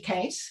be the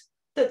case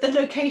that the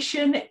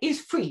location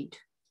is freed,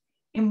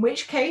 in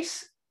which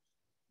case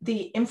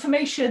the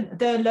information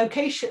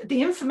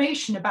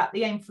about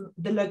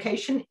the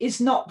location is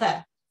not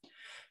there.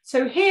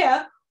 So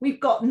here we've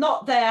got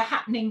not there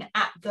happening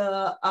at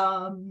the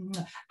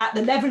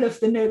level of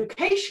the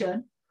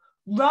location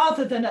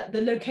rather than at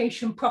the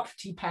location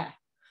property pair.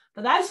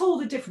 But that's all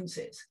the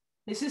differences.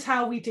 This is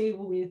how we deal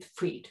with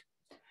freed.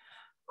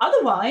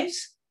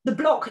 Otherwise, the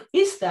block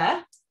is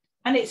there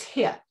and it's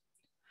here.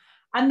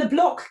 And the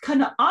block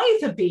can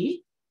either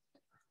be,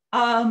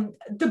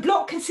 the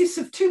block consists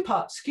of two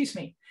parts, excuse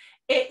me.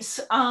 It's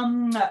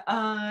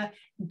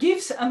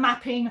gives a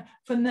mapping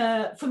from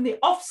the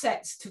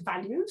offsets to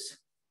values,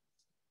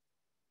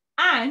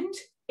 and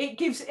it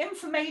gives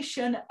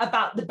information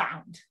about the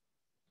bound,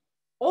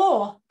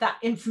 or that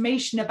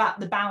information about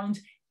the bound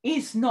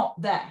is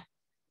not there.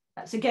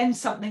 That's again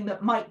something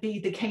that might be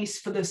the case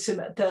for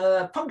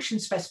the function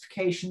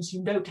specifications.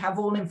 You don't have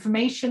all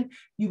information.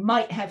 You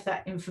might have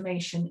that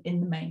information in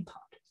the main part.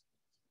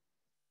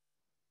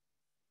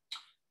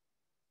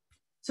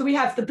 So we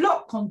have the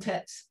block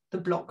context, the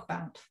block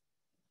bound.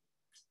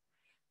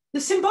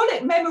 The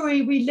symbolic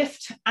memory we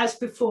lift as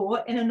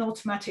before in an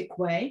automatic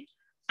way.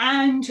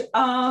 And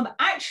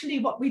actually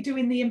what we do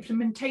in the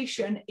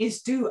implementation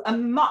is do a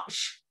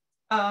much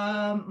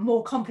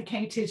more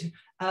complicated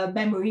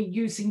memory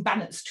using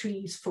Bannett's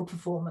trees for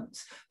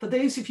performance. For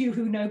those of you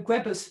who know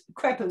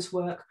Kreber's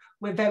work,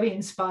 we're very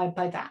inspired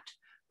by that.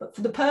 But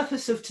for the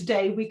purpose of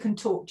today, we can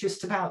talk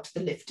just about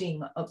the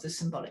lifting of the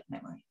symbolic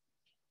memory.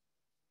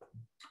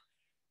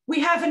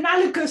 We have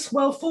analogous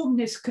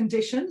well-formedness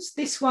conditions.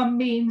 This one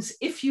means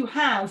if you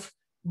have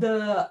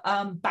the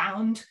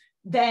bound,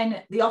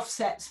 then the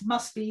offsets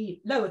must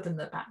be lower than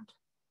the bound.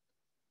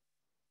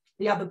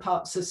 The other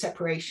parts are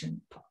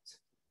separation parts.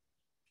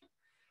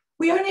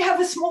 We only have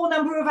a small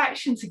number of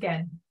actions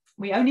again.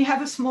 We only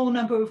have a small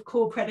number of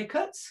core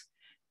predicates.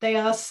 They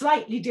are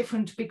slightly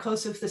different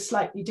because of the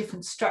slightly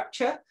different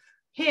structure.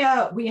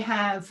 Here we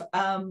have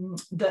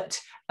that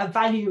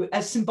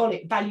a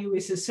symbolic value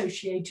is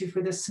associated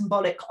with a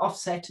symbolic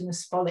offset and a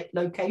symbolic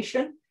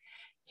location.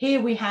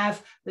 Here we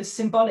have the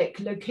symbolic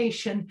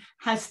location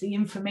has the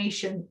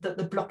information that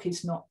the block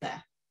is not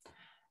there.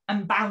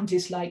 And bound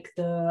is like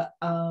the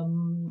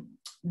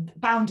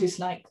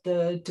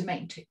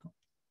domain table.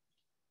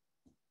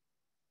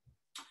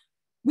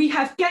 We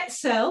have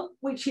getCell,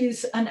 which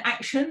is an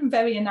action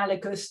very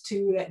analogous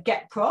to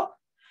getProp.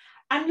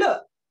 And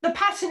look, the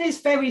pattern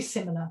is very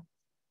similar.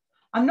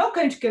 I'm not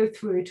going to go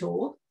through it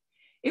all.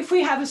 If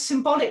we have a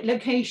symbolic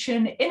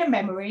location in a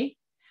memory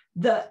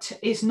that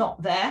is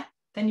not there,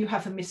 then you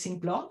have a missing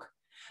block,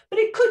 but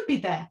it could be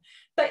there.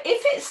 But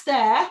if it's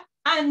there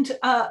and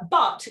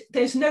but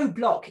there's no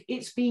block,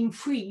 it's being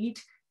freed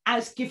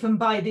as given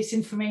by this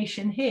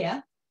information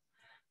here,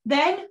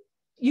 then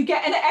you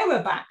get an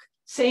error back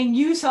saying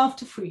use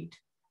after freed.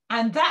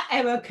 And that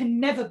error can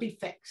never be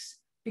fixed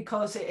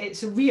because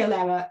it's a real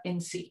error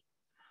in C.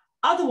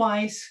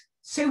 Otherwise,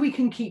 so we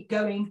can keep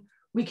going,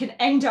 we can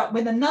end up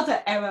with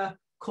another error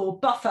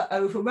called buffer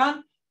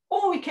overrun,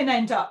 or we can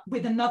end up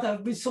with another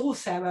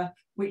resource error,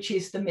 which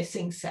is the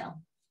missing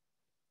cell.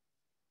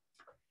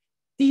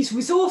 These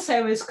resource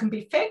errors can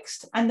be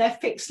fixed, and they're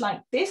fixed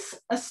like this.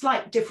 A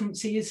slight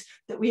difference is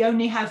that we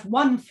only have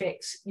one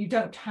fix. You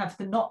don't have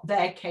the not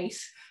there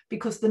case,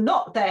 because the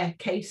not there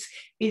case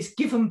is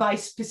given by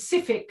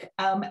specific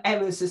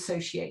errors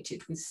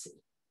associated with C.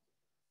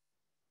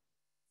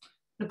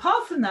 And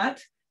apart from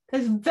that,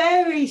 there's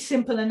very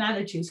simple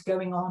analogies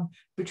going on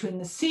between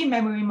the C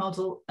memory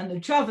model and the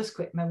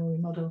JavaScript memory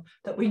model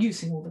that we're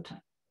using all the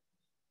time.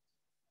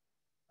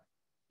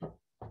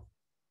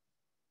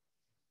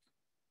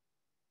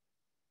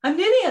 I'm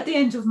nearly at the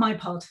end of my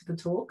part of the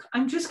talk.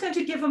 I'm just going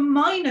to give a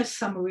minor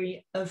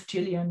summary of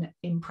Gillian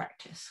in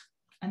practice,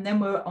 and then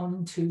we're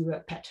on to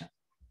Petar.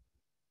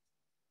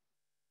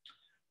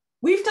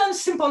 We've done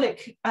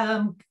symbolic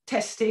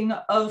testing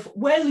of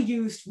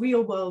well-used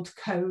real-world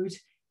code,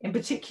 in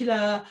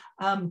particular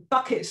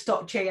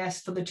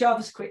Buckets.js for the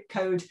JavaScript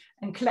code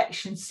and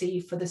Collections-C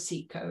for the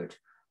C code.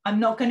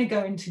 I'm not going to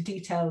go into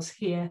details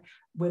here.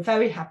 We're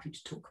very happy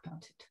to talk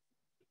about it.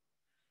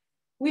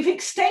 We've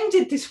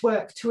extended this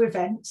work to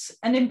events,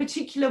 and in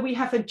particular, we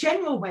have a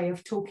general way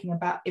of talking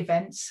about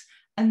events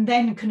and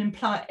then can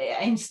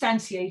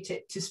instantiate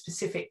it to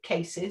specific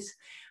cases.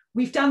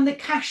 We've done the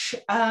cache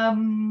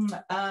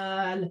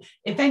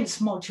events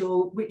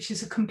module, which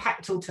is a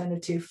compact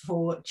alternative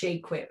for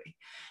jQuery.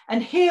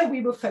 And here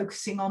we were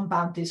focusing on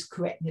bounded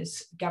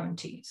correctness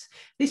guarantees.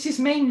 This is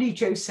mainly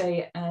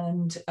Jose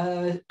and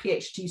a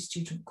PhD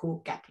student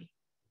called Gappy.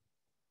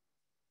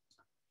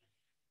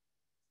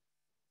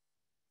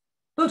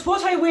 But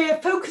what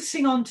we're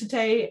focusing on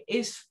today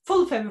is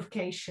full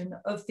verification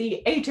of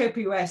the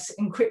AWS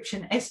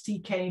Encryption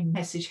SDK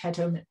message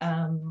header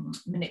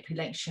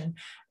manipulation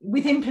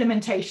with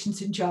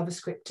implementations in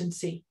JavaScript and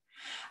C.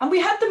 And we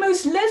had the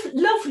most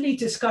lovely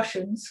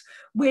discussions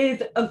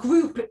with a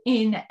group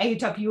in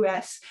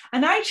AWS,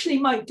 and actually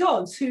Mike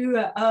Dodds, who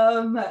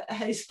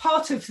is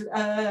part of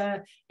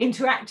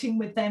interacting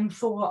with them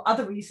for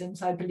other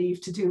reasons, I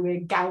believe, to do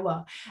with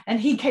Galois. And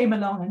he came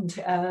along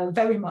and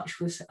very much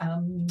was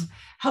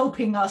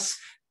helping us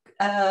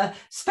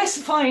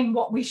specifying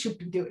what we should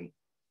be doing.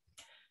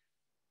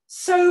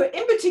 So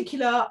in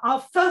particular, our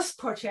first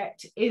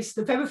project is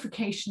the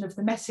verification of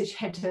the message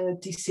header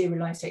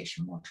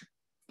deserialization module.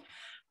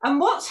 And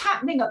what's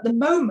happening at the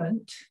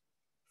moment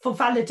for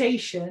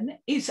validation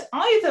is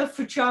either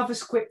for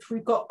JavaScript,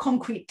 we've got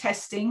concrete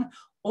testing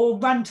or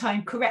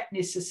runtime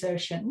correctness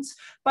assertions.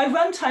 By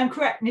runtime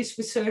correctness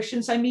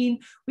assertions, I mean,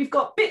 we've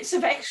got bits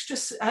of extra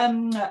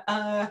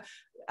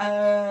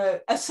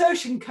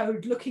assertion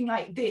code looking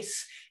like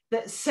this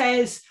that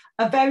says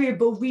a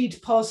variable read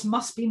pos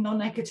must be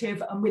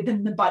non-negative and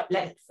within the byte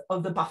length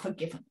of the buffer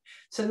given.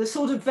 So the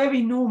sort of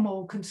very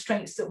normal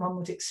constraints that one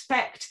would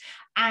expect,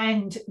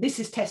 and this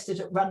is tested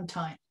at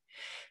runtime.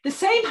 The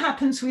same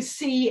happens with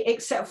C,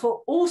 except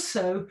for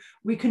also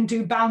we can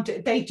do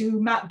bounded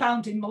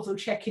model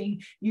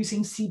checking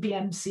using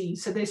CBMC.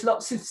 So there's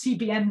lots of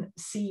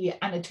CBMC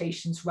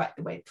annotations right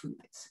the way through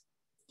this.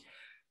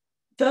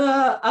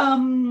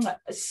 The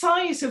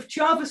size of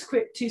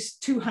JavaScript is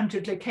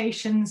 200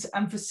 locations,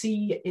 and for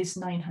C is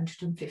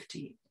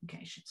 950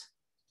 locations.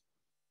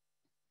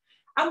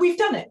 And we've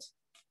done it.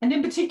 And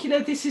in particular,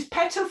 this is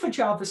Petar for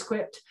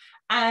JavaScript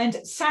and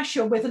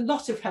Sasha with a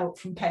lot of help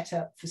from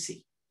Petar for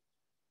C.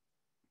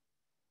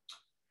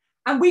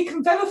 And we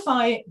can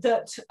verify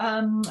that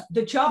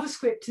the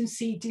JavaScript and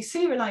C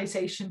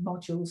deserialization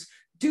modules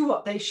do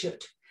what they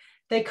should.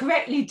 They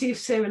correctly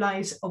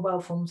deserialize a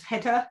well-formed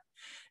header.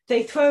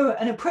 They throw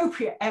an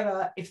appropriate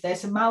error if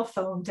there's a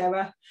malformed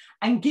error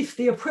and give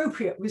the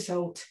appropriate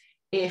result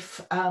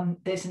if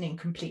there's an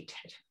incomplete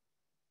header.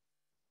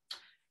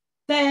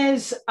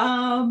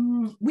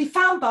 We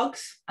found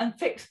bugs and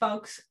fixed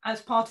bugs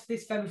as part of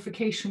this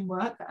verification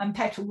work, and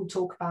Petar will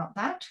talk about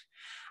that.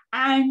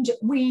 And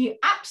we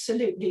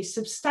absolutely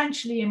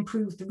substantially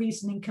improved the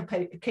reasoning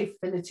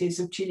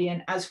capabilities of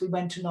Gillian as we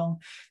went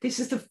along. This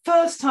is the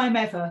first time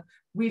ever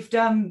we've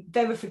done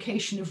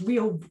verification of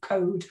real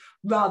code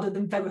rather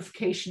than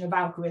verification of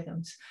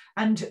algorithms.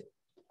 And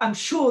I'm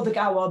sure the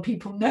Galois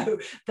people know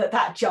that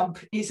that jump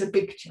is a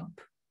big jump.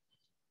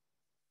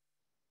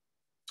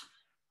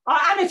 Our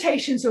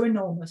annotations are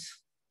enormous.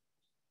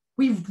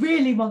 We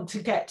really want to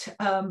get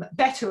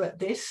better at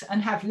this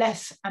and have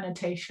less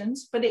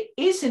annotations, but it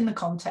is in the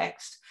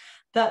context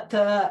that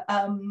the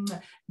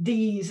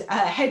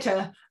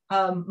header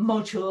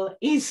module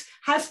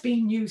has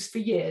been used for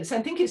years.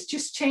 I think it's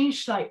just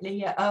changed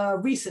slightly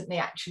recently,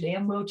 actually,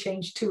 and will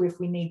change too if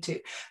we need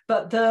to.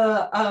 But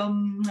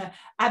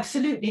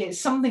absolutely, it's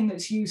something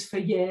that's used for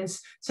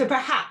years. So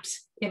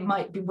perhaps it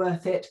might be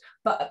worth it,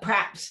 but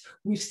perhaps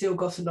we've still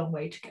got a long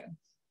way to go.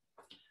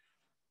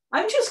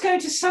 I'm just going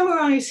to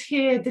summarize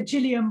here the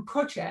Gillian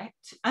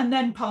project and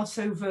then pass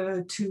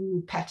over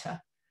to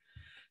Petar.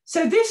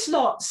 So this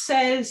lot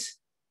says,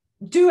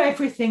 do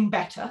everything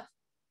better,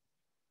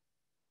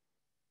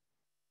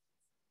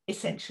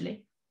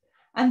 essentially.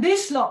 And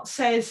this lot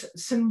says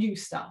some new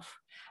stuff.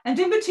 And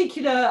in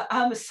particular,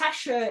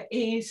 Sasha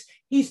he's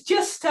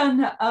just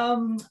done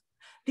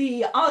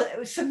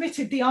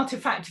submitted the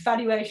artifact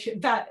evaluation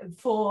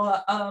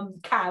for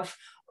CAV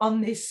on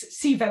this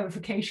C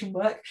verification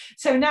work.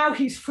 So now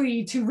he's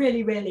free to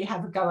really, really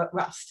have a go at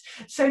Rust.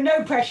 So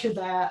no pressure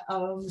there,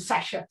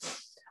 Sasha.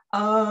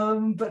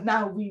 But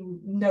now we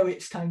know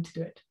it's time to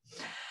do it.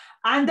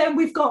 And then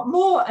we've got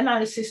more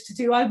analysis to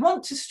do. I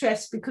want to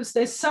stress, because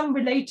there's some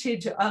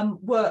related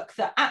work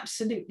that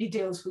absolutely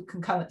deals with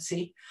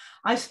concurrency.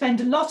 I spend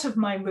a lot of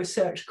my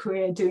research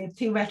career doing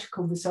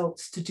theoretical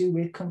results to do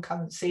with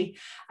concurrency.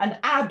 And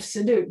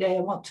absolutely, I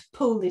want to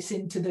pull this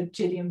into the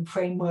Gillian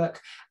framework,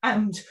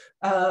 and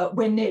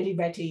we're nearly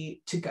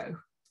ready to go.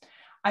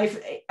 I've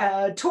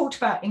talked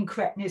about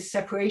incorrectness,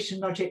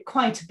 separation logic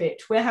quite a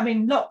bit. We're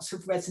having lots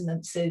of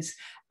resonances,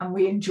 and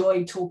we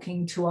enjoy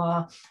talking to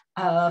our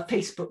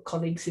Facebook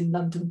colleagues in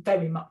London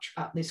very much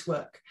about this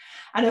work.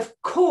 And of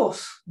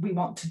course, we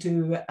want to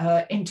do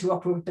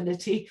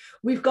interoperability.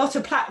 We've got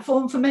a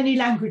platform for many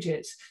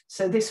languages.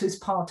 So this was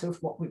part of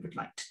what we would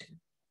like to do.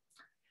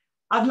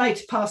 I'd like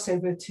to pass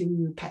over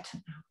to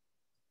Petar now.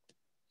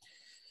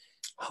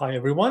 Hi,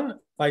 everyone.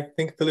 I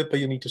think, Philippa,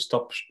 you need to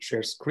stop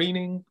share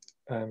screening.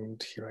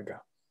 And here I go.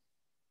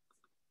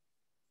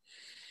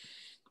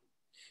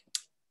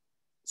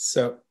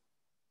 So,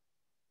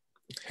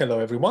 hello,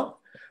 everyone.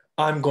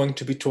 I'm going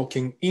to be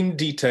talking in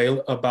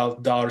detail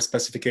about our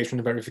specification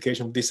and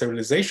verification of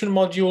deserialization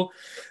module.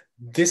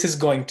 This is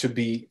going to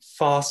be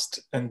fast,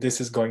 and this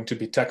is going to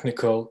be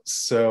technical,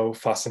 so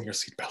fasten your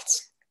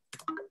seatbelts.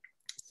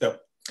 So,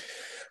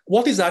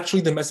 what is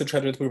actually the message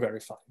header that we're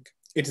verifying?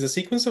 It is a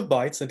sequence of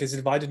bytes that is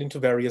divided into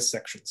various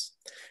sections.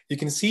 You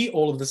can see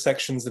all of the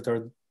sections that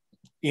are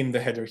in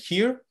the header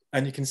here,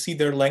 and you can see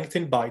their length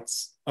in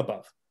bytes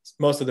above.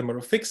 Most of them are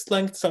of fixed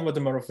length, some of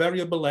them are of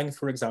variable length,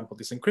 for example,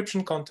 this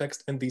encryption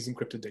context and these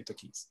encrypted data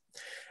keys.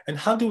 And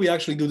how do we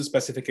actually do the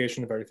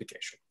specification and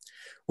verification?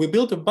 We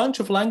built a bunch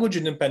of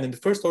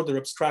language-independent first-order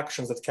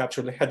abstractions that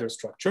capture the header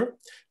structure.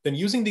 Then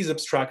using these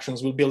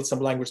abstractions, we'll build some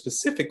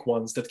language-specific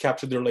ones that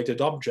capture the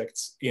related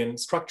objects in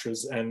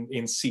structures and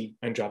in C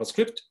and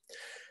JavaScript.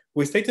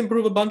 We state and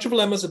prove a bunch of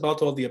lemmas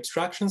about all the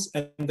abstractions,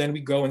 and then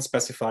we go and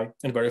specify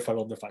and verify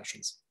all the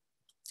functions.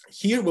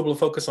 Here, we will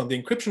focus on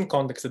the encryption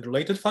context and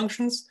related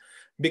functions,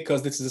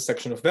 because this is a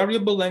section of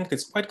variable length.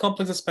 It's quite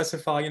complex to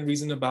specify and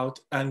reason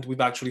about, and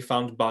we've actually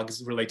found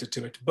bugs related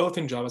to it, both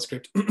in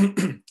JavaScript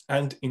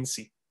and in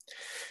C.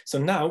 So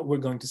now we're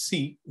going to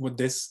see what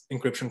this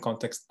encryption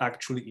context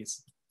actually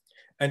is.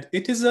 And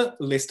it is a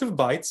list of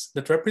bytes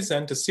that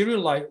represent a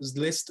serialized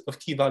list of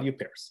key value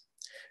pairs.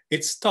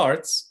 It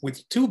starts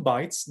with 2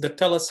 bytes that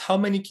tell us how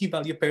many key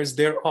value pairs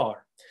there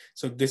are.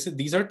 So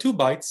these are 2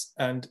 bytes,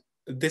 and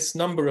this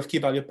number of key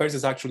value pairs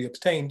is actually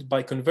obtained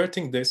by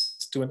converting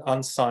this to an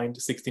unsigned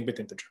 16-bit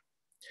integer.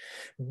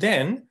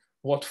 Then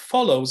what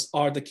follows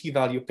are the key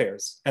value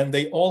pairs, and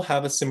they all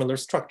have a similar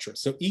structure.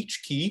 So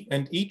each key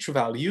and each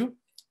value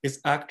is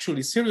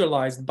actually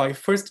serialized by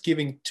first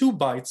giving 2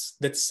 bytes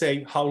that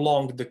say how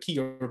long the key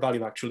or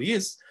value actually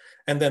is,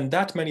 and then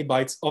that many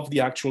bytes of the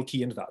actual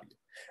key and value.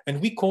 And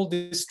we call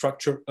this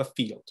structure a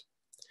field.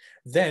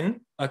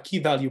 Then a key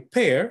value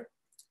pair,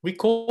 we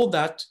call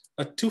that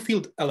a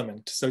 2-field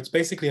element. So it's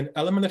basically an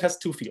element that has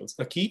 2 fields,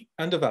 a key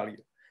and a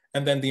value.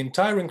 And then the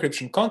entire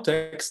encryption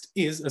context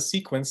is a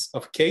sequence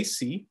of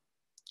KC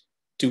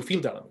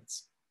 2-field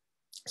elements.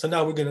 So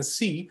now we're going to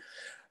see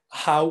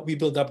how we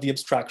build up the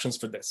abstractions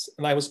for this.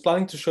 And I was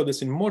planning to show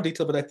this in more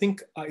detail, but I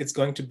think it's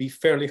going to be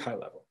fairly high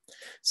level.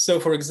 So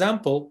for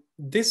example,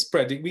 this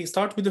predicate, we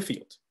start with the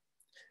field.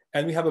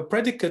 And we have a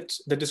predicate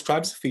that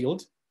describes a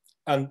field.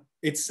 And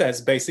it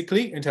says,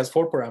 basically, it has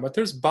 4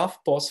 parameters,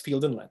 buff, pos,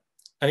 field, and len.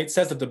 And it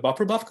says that the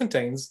buffer buff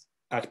contains,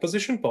 at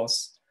position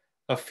pos,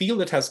 a field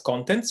that has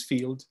contents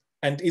field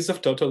and is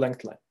of total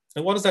length len.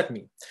 And what does that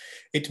mean?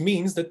 It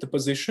means that the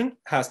position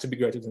has to be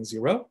greater than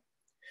 0.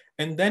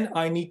 And then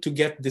I need to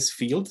get this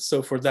field.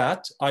 So for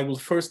that, I will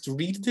first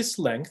read this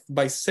length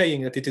by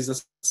saying that it is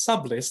a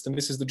sublist, and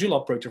this is the Gill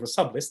operator for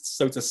sublists.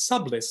 So it's a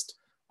sublist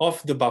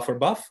of the buffer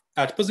buff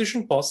at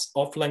position pos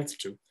of length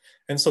 2.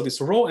 And so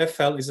this raw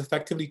FL is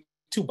effectively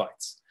 2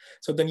 bytes.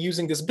 So then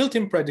using this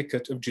built-in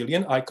predicate of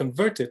Gillian, I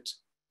convert it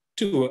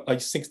to a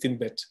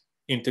 16-bit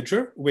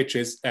integer, which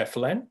is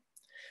flen.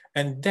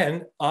 And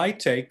then I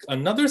take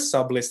another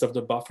sublist of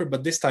the buffer,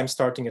 but this time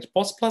starting at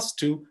pos plus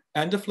 2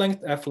 and of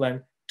length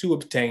flen to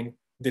obtain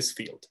this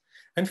field.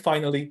 And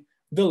finally,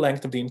 the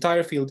length of the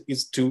entire field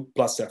is 2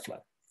 plus flen.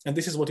 And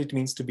this is what it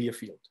means to be a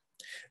field.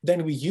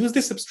 Then we use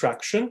this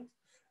abstraction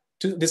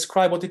to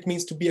describe what it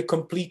means to be a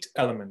complete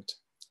element.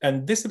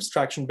 And this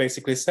abstraction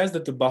basically says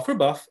that the buffer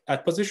buff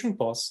at position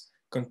pos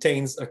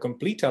contains a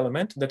complete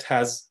element that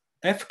has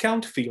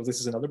fcount field. This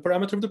is another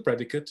parameter of the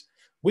predicate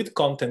with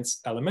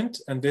contents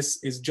element. And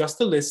this is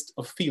just a list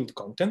of field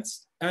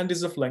contents and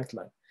is of length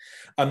len.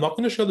 I'm not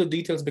going to show the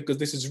details because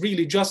this is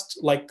really just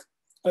like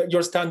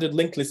your standard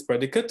linked list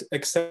predicate,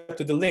 except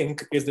that the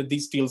link is that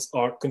these fields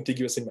are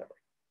contiguous in memory.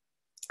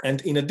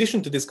 And in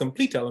addition to this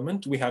complete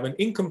element, we have an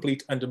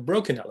incomplete and a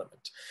broken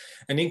element.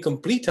 An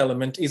incomplete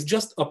element is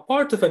just a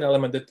part of an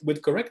element that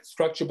with correct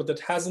structure, but that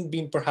hasn't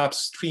been perhaps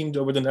streamed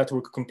over the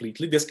network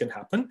completely. This can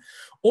happen.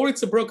 Or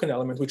it's a broken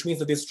element, which means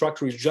that this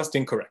structure is just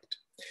incorrect.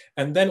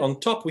 And then on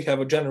top, we have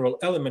a general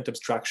element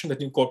abstraction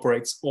that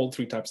incorporates all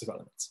 3 types of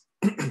elements.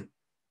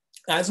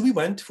 As we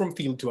went from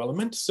field to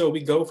element, so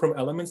we go from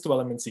elements to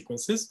element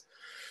sequences,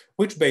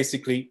 which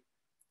basically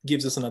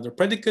gives us another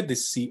predicate,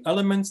 this C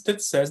elements,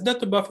 that says that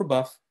the buffer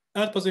buff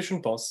at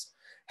position pos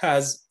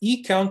has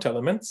E count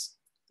elements,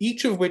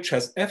 each of which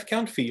has F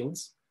count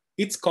fields.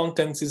 Its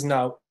contents is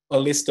now a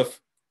list of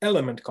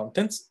element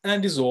contents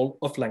and is all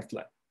of length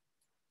len.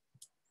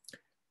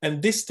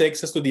 And this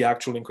takes us to the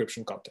actual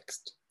encryption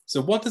context.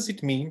 So what does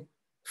it mean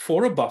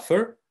for a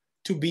buffer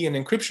to be an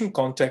encryption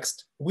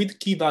context with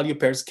key value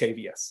pairs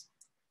KVS?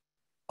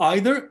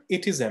 Either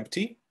it is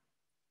empty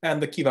and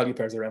the key value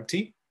pairs are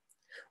empty,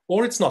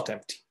 or it's not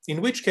empty,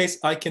 in which case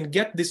I can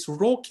get this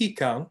raw key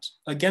count,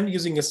 again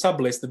using a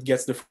sublist that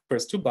gets the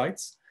first 2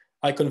 bytes.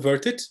 I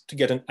convert it to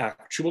get an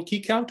actual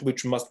key count,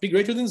 which must be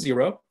greater than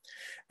 0.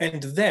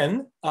 And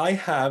then I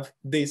have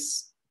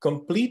this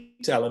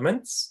complete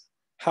elements,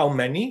 how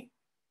many,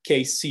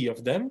 KC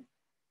of them.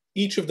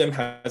 Each of them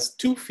has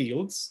 2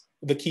 fields,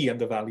 the key and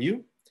the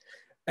value.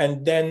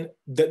 And then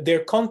their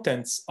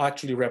contents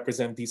actually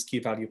represent these key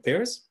value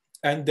pairs.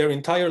 And their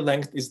entire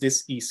length is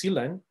this EC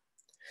len.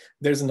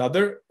 There's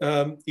another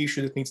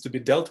issue that needs to be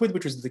dealt with,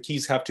 which is the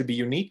keys have to be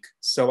unique.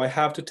 So I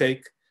have to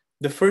take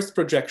the first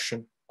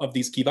projection of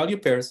these key value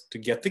pairs to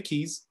get the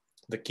keys.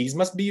 The keys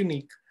must be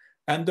unique,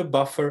 and the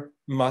buffer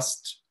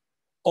must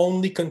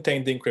only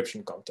contain the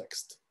encryption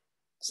context.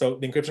 So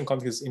the encryption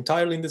context is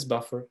entirely in this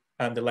buffer,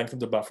 and the length of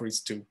the buffer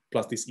is 2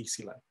 plus this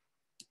EC len.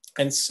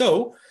 And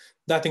so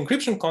that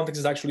encryption context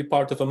is actually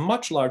part of a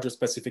much larger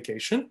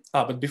specification.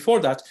 But before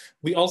that,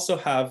 we also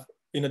have,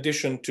 in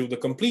addition to the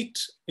complete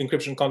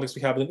encryption context,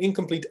 we have an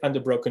incomplete and a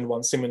broken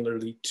one,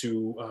 similarly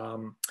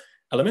to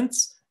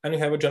elements. And we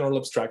have a general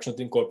abstraction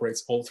that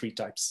incorporates all 3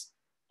 types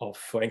of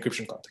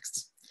encryption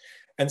contexts.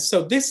 And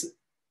so this,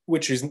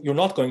 which is you're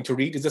not going to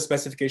read, is the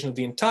specification of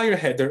the entire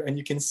header. And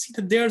you can see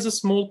that there's a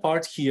small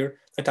part here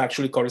that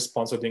actually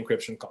corresponds to the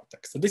encryption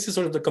context. So this is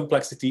sort of the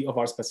complexity of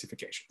our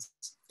specifications.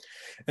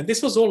 And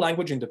this was all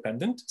language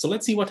independent. So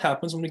let's see what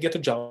happens when we get to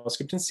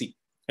JavaScript and C.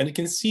 And you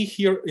can see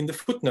here in the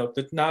footnote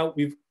that now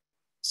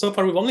so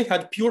far we've only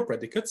had pure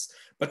predicates,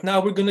 but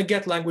now we're going to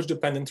get language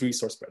dependent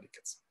resource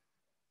predicates.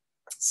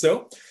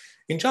 So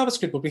in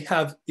JavaScript, what we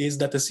have is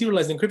that the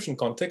serialized encryption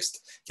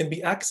context can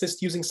be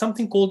accessed using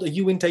something called a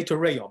uint8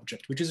 array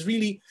object, which is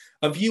really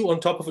a view on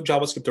top of a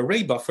JavaScript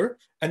array buffer.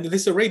 And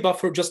this array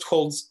buffer just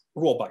holds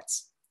raw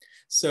bytes.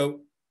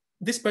 So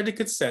this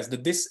predicate says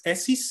that this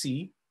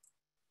SEC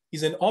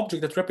is an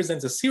object that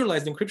represents a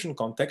serialized encryption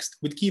context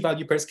with key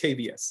value pairs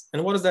KVS.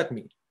 And what does that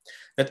mean?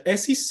 That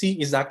SEC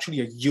is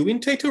actually a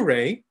uint8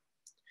 array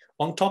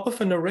on top of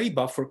an array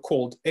buffer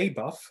called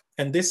abuff.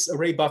 And this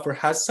array buffer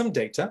has some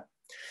data,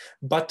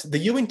 but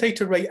the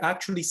uint8 array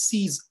actually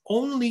sees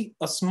only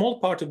a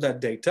small part of that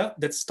data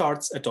that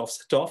starts at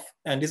offset off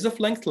and is of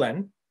length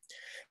len.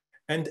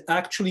 And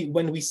actually,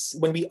 when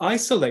we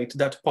isolate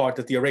that part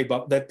that the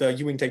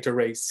uint8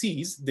 array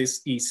sees,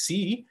 this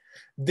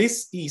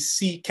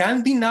EC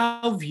can be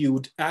now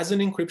viewed as an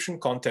encryption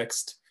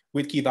context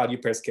with key value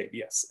pairs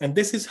KVS. And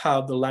this is how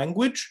the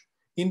language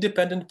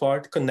independent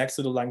part connects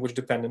to the language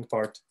dependent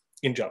part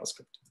in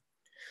JavaScript.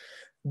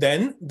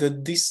 Then the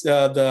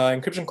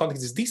encryption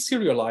context is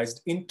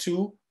deserialized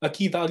into a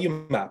key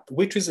value map,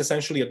 which is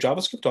essentially a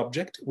JavaScript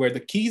object where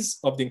the keys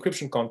of the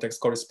encryption context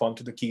correspond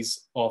to the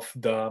keys of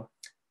the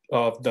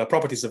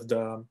properties of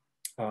the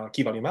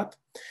key value map.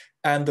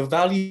 And the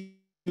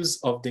values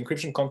of the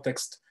encryption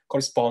context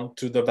correspond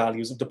to the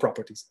values of the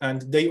properties.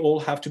 And they all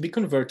have to be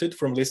converted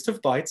from list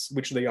of bytes,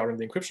 which they are in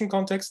the encryption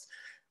context,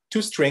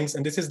 to strings.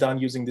 And this is done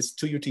using this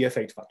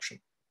toUTF-8 function.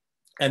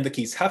 And the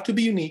keys have to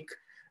be unique,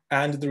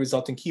 and the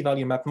resulting key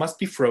value map must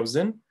be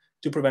frozen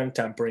to prevent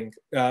tampering.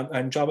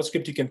 And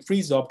JavaScript, you can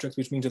freeze objects,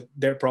 which means that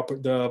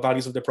the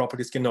values of their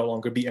properties can no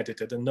longer be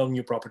edited and no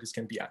new properties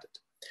can be added.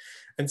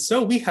 And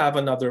so we have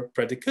another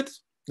predicate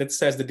that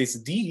says that this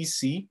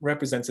DEC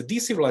represents a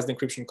deserialized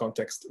encryption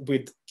context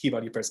with key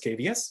value pairs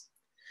KVS,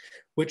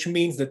 which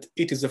means that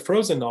it is a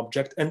frozen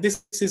object. And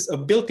this is a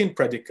built-in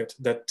predicate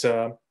that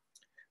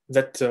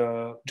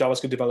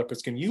JavaScript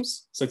developers can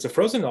use. So it's a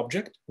frozen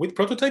object with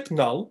prototype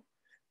null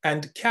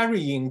and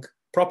carrying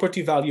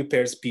property value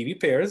pairs PV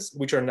pairs,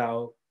 which are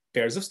now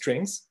pairs of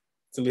strings.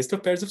 It's a list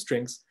of pairs of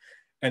strings.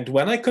 And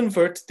when I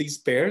convert these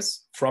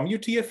pairs from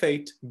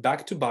UTF-8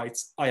 back to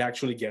bytes, I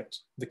actually get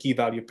the key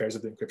value pairs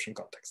of the encryption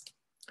context.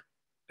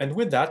 And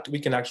with that, we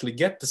can actually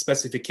get the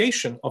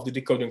specification of the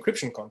decode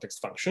encryption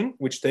context function,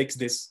 which takes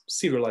this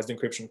serialized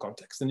encryption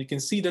context. And you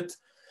can see that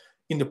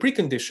in the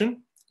precondition,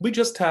 we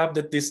just have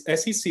that this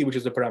SEC, which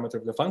is the parameter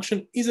of the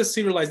function, is a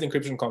serialized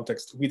encryption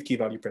context with key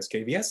value pairs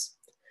KVS.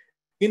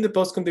 In the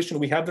post condition,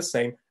 we have the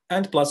same,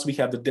 and plus we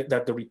have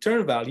that the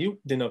return value,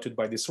 denoted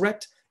by this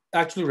ret,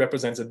 actually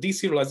represents a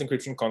deserialized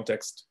encryption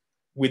context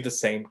with the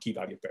same key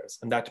value pairs.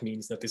 And that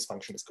means that this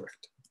function is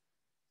correct.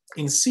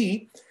 In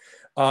C,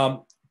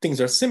 things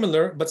are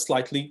similar, but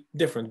slightly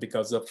different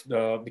because of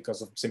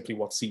simply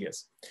what C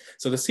is.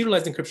 So the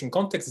serialized encryption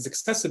context is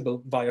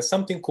accessible via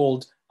something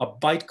called a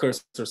byte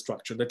cursor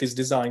structure that is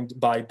designed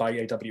by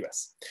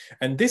AWS.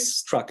 And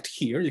this struct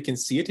here, you can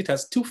see it, it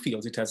has two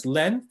fields. It has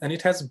len and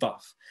it has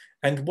buff.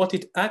 And what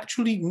it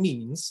actually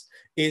means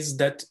is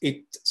that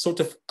it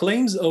sort of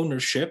claims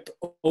ownership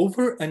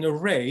over an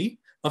array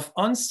of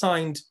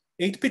unsigned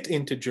 8-bit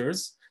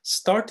integers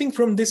starting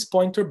from this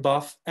pointer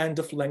buff and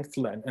of length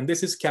len. And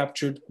this is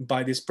captured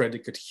by this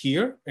predicate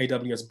here,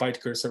 AWS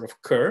byte cursor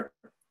of cur,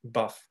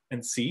 buff,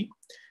 and C.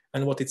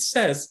 And what it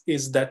says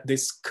is that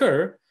this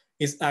cur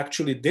is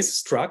actually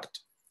this struct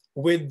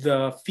with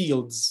the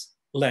fields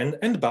len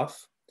and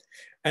buff.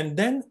 And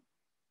then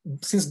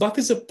since buff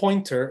is a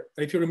pointer,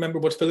 if you remember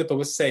what Philippa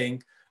was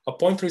saying, a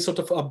pointer is sort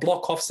of a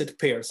block offset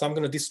pair. So I'm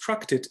going to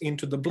destruct it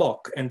into the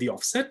block and the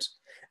offset.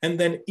 And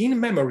then in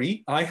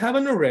memory, I have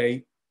an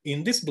array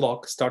in this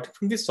block starting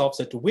from this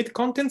offset with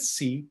contents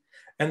C,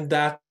 and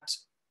that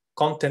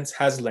contents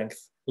has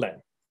length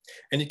len.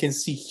 And you can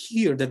see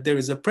here that there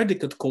is a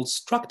predicate called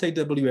struct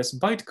AWS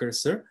byte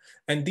cursor,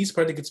 and these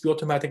predicates we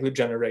automatically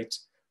generate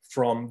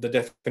from the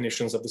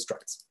definitions of the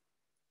structs.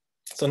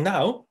 So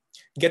now,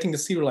 getting the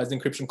serialized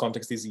encryption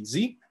context is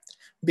easy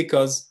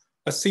because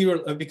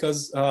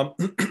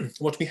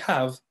what we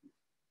have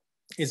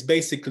is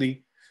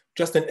basically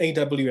just an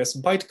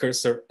AWS byte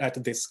cursor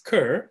at this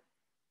cur,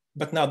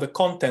 but now the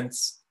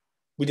contents,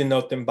 we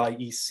denote them by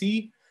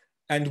EC,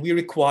 and we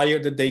require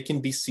that they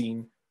can be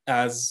seen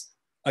as,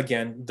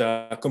 again,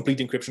 the complete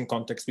encryption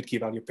context with key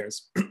value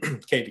pairs,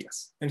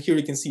 KVS. And here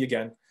you can see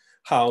again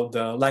how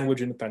the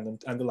language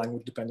independent and the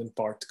language dependent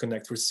part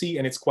connect for C,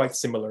 and it's quite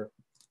similar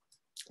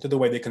to the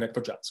way they connect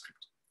for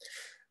JavaScript.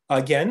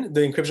 Again,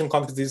 the encryption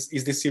context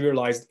is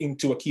deserialized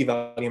into a key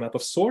value map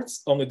of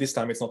sorts, only this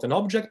time it's not an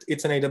object,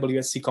 it's an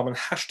AWS C common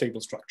hash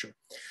table structure.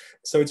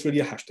 So it's really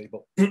a hash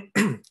table,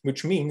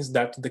 which means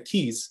that the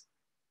keys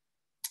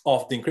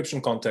of the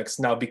encryption context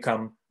now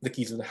become the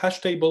keys of the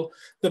hash table,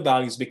 the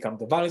values become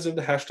the values of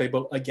the hash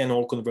table, again,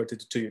 all converted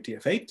to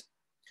UTF-8.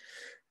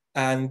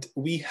 And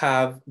we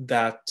have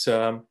that,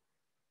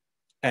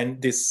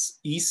 and this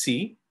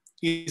EC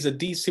is a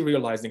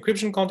deserialized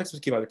encryption context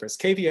with key value pairs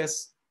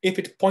KVS. If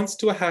it points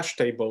to a hash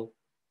table,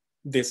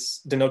 this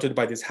denoted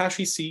by this hash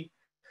EC,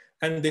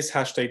 and this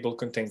hash table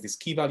contains these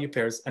key value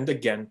pairs. And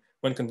again,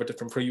 when converted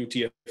from free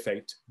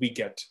UTF-8, we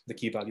get the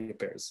key value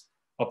pairs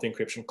of the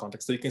encryption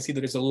context. So you can see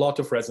there is a lot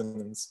of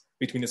resonance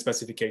between the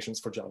specifications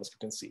for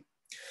JavaScript and C.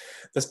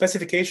 The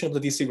specification of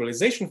the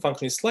deserialization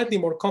function is slightly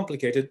more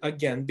complicated,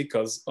 again,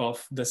 because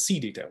of the C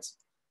details.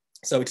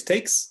 So it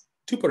takes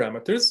two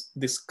parameters.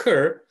 This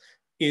cur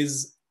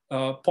is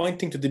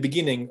pointing to the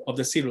beginning of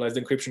the serialized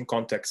encryption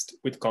context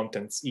with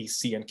contents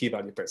EC and key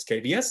value pairs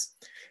KVS.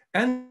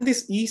 And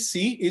this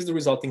EC is the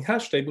resulting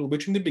hash table,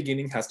 which in the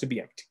beginning has to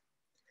be empty.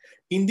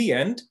 In the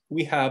end,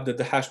 we have that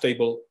the hash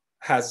table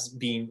has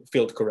been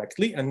filled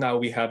correctly, and now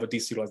we have a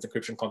deserialized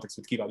encryption context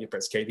with key value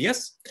pairs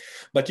KVS.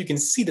 But you can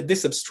see that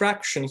this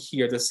abstraction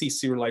here, the C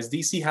serialized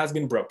DC, has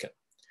been broken.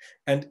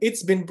 And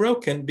it's been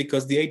broken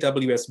because the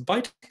AWS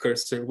byte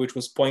cursor, which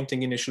was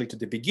pointing initially to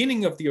the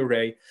beginning of the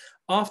array,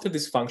 after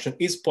this function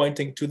is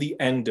pointing to the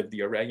end of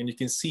the array. And you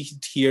can see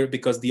it here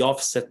because the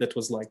offset that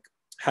was like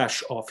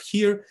hash off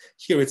here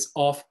it's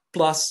off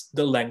plus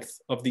the length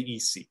of the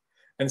EC.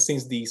 And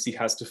since the EC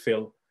has to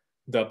fill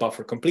the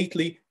buffer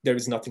completely, there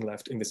is nothing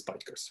left in this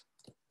byte cursor.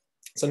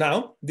 So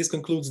now this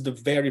concludes the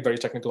very, very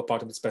technical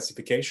part of the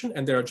specification,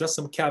 and there are just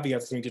some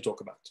caveats we need to talk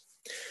about.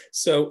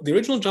 So the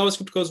original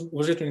JavaScript code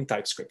was written in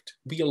TypeScript.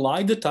 We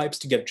allied the types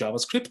to get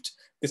JavaScript.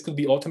 This could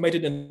be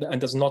automated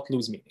and does not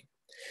lose meaning.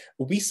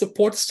 We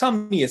support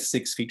some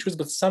ES6 features,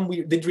 but some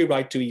we did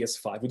rewrite to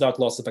ES5 without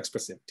loss of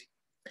expressivity.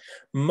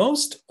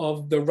 Most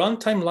of the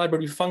runtime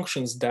library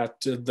functions that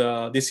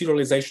the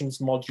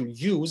deserializations module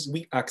use,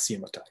 we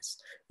axiomatize.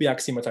 We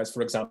axiomatize,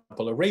 for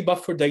example, array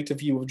buffer data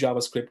view of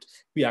JavaScript.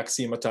 We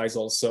axiomatize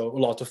also a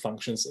lot of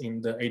functions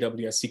in the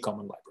AWS C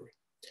common library.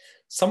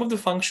 Some of the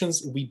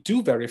functions we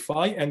do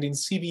verify, and in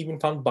C we even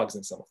found bugs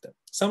in some of them.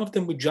 Some of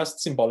them we just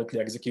symbolically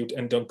execute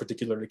and don't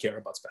particularly care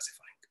about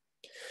specifying.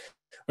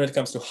 When it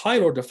comes to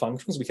higher order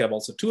functions, we have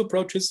also two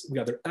approaches. We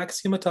either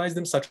axiomatize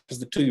them, such as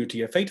the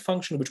 2UTF-8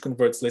 function, which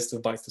converts lists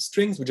of bytes to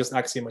strings. We just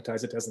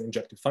axiomatize it as an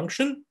injective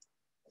function.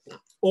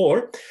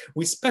 Or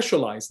we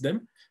specialize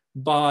them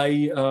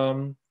by,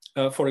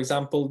 for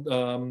example,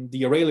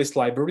 the array list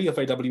library of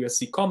AWS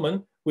C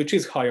Common, which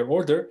is higher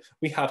order.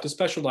 We have to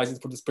specialize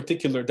it for this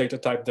particular data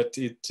type that,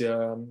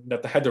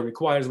 that the header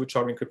requires, which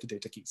are encrypted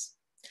data keys.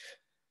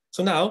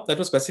 So now that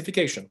was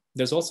specification.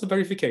 There's also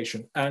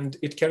verification, and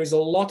it carries a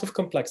lot of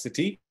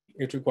complexity.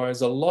 It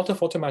requires a lot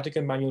of automatic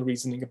and manual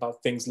reasoning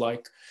about things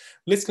like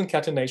list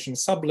concatenation,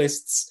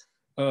 sublists,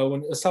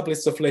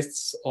 sublists of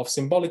lists of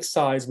symbolic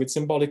size with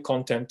symbolic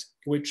content,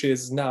 which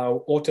is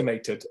now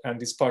automated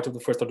and is part of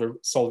the first order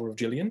solver of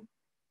Gillian.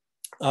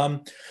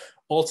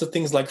 Also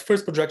things like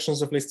first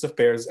projections of lists of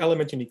pairs,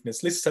 element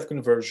uniqueness, list set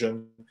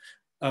conversion,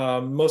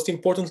 most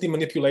importantly,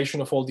 manipulation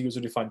of all the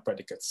user-defined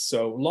predicates.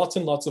 So lots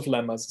and lots of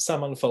lemmas,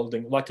 some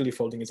unfolding, luckily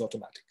folding is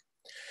automatic.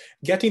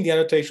 Getting the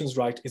annotations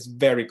right is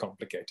very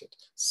complicated.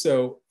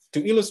 So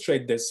to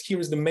illustrate this, here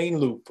is the main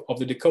loop of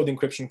the decode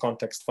encryption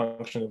context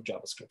function of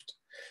JavaScript.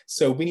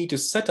 So we need to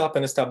set up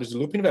and establish the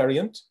loop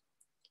invariant,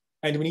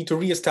 and we need to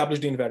reestablish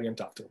the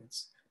invariant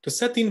afterwards. To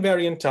set the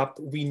invariant up,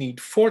 we need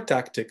 4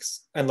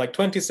 tactics and like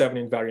 27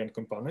 invariant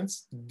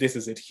components. This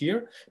is it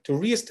here. To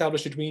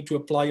reestablish it, we need to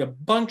apply a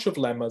bunch of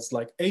lemmas,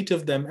 like 8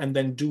 of them, and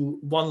then do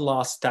one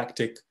last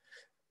tactic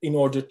in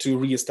order to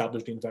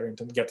reestablish the invariant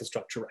and get the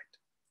structure right.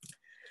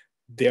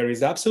 There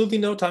is absolutely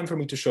no time for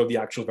me to show the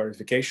actual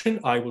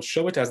verification. I will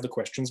show it as the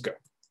questions go.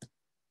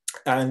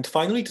 And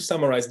finally, to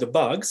summarize the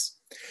bugs,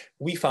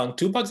 we found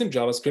 2 bugs in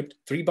JavaScript,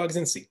 3 bugs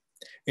in C.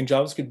 In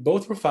JavaScript,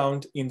 both were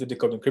found in the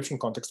decode encryption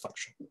context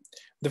function.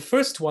 The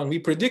first one we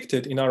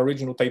predicted in our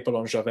original paper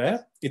on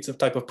Javert. It's a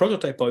type of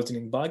prototype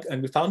poisoning bug,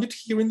 and we found it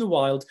here in the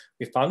wild.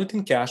 We found it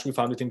in cache, we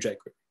found it in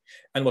jQuery.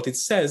 And what it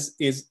says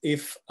is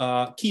if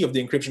key of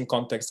the encryption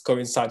context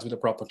coincides with the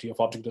property of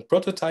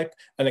object.prototype,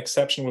 an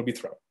exception will be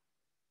thrown.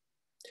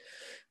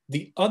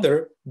 The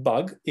other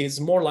bug is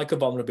more like a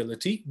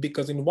vulnerability,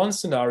 because in one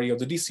scenario,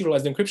 the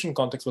deserialized encryption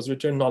context was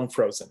returned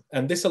non-frozen.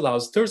 And this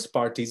allows third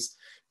parties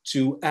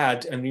to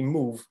add and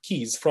remove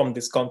keys from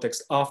this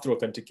context after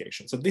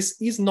authentication. So this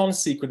is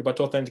non-secret, but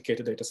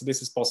authenticated data. So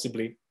this is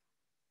possibly,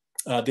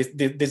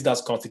 this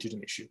does constitute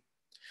an issue.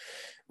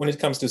 When it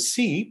comes to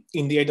C,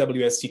 in the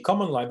AWS C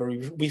common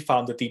library, we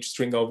found that each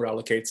string over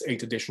allocates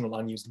 8 additional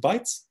unused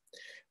bytes.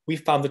 We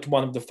found that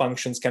one of the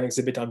functions can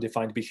exhibit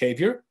undefined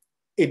behavior.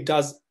 It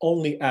does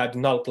only add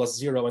null plus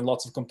 0, and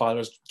lots of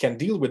compilers can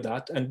deal with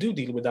that and do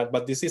deal with that,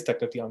 but this is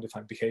technically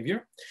undefined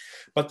behavior.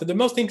 But the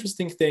most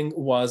interesting thing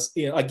was,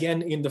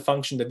 again, in the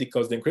function that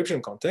decodes the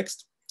encryption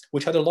context,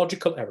 which had a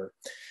logical error.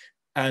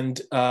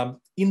 And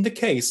in the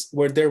case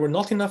where there were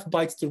not enough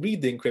bytes to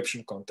read the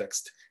encryption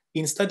context,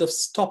 instead of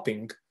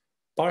stopping,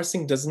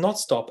 parsing does not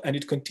stop, and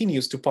it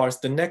continues to parse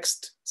the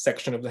next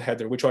section of the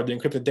header, which are the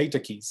encrypted data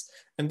keys.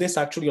 And this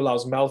actually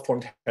allows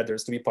malformed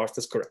headers to be parsed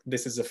as correct.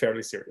 This is a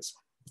fairly serious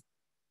one.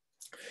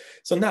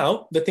 So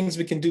now the things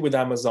we can do with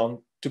Amazon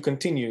to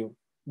continue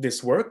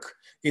this work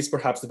is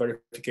perhaps the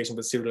verification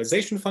of the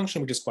serialization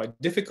function, which is quite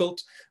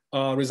difficult,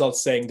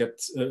 results saying that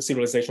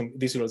serialization,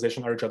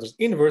 deserialization are each other's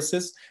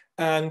inverses,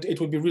 and it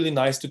would be really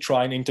nice to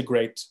try and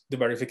integrate the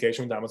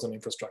verification with Amazon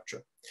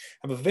infrastructure.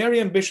 I have a very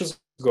ambitious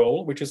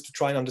goal, which is to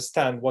try and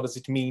understand what does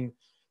it mean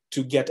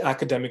to get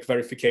academic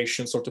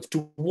verification sort of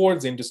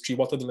towards industry,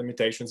 what are the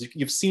limitations?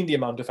 You've seen the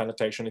amount of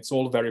annotation, it's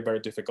all very, very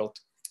difficult.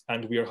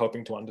 And we are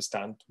hoping to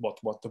understand what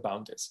the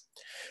bound is.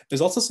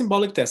 There's also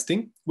symbolic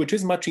testing, which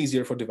is much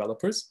easier for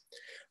developers.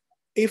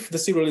 If the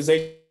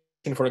serialization,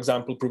 for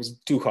example, proves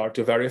too hard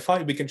to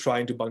verify, we can try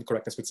and do bound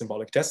correctness with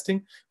symbolic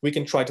testing. We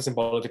can try to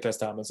symbolically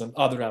test Amazon,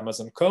 other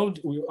Amazon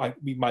code.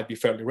 We might be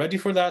fairly ready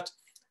for that.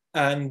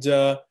 And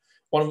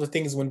one of the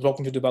things when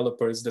talking to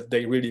developers that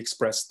they really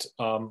expressed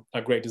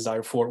a great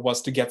desire for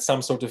was to get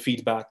some sort of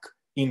feedback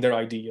in their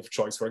IDE of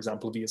choice, for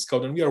example, VS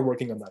Code, and we are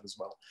working on that as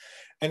well.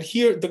 And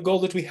here, the goal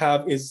that we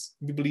have is,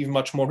 we believe,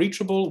 much more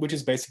reachable, which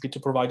is basically to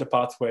provide a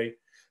pathway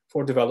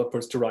for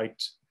developers to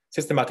write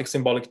systematic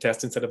symbolic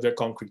tests instead of their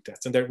concrete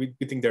tests. And there, we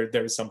think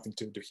there is something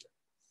to do here.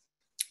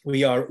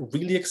 We are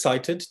really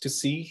excited to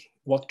see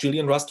what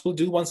Gillian Rust will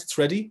do once it's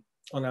ready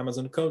on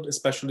Amazon Code,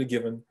 especially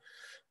given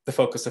the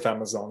focus of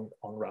Amazon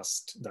on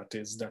Rust that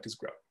is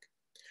growing.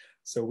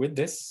 So with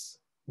this,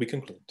 we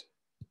conclude.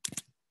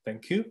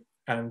 Thank you.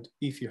 And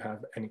if you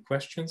have any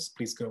questions,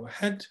 please go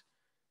ahead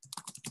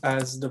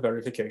as the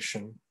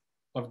verification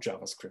of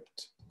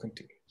JavaScript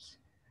continues.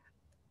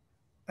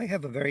 I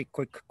have a very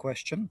quick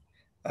question.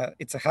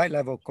 it's a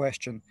high-level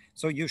question.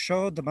 So you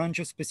showed a bunch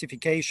of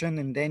specification,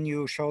 and then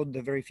you showed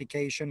the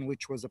verification,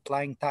 which was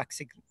applying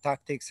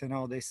tactics and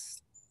all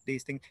these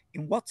things.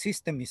 In what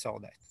system is all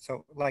that?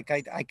 So like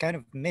I kind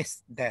of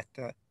missed that.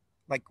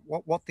 Like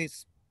what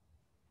is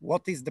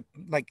the,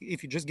 like,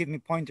 if you just give me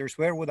pointers,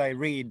 where would I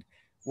read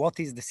what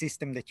is the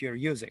system that you're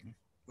using?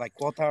 Like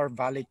what are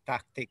valid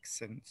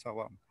tactics and so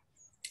on?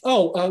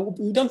 Oh,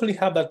 we don't really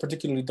have that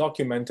particularly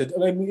documented.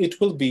 I mean,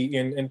 it will be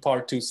in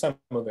part 2, some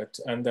of it,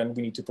 and then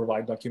we need to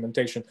provide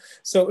documentation.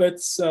 So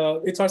it's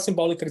our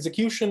symbolic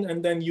execution,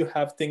 and then you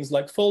have things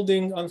like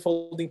folding,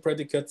 unfolding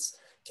predicates,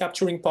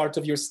 capturing part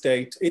of your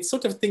state. It's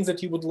sort of things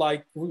that we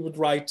would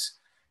write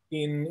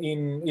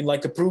in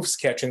like a proof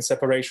sketch in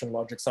separation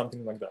logic,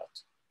 something like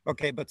that.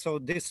 Okay, but so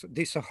this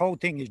whole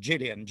thing is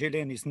Gillian.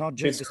 Gillian is not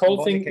just this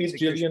whole thing is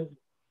Gillian.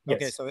 Yes.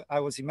 Okay, so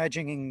I was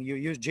imagining you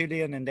use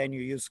Gillian and then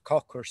you use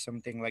Coq or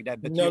something like that.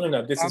 But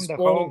no. This is the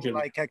all whole in Gillian.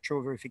 like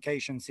actual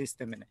verification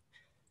system in it.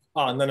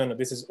 No.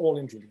 This is all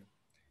in Gillian.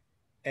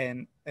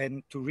 And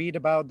to read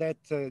about that,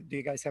 do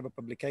you guys have a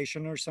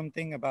publication or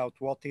something about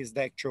what is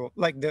the actual,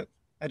 like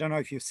I don't know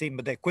if you've seen,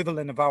 but the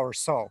equivalent of our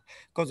SOL?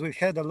 Because we've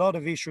had a lot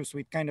of issues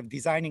with kind of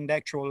designing the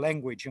actual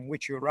language in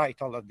which you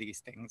write all of these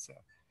things.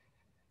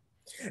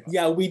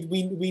 Yeah, we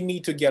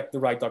need to get the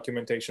right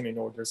documentation in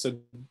order. So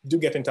do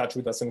get in touch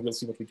with us, and we'll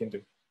see what we can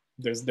do.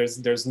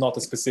 There's not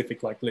a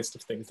specific like list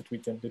of things that we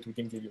can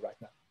give you right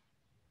now.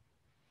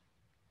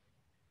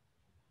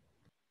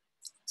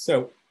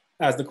 So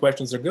as the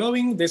questions are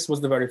going, this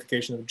was the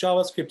verification of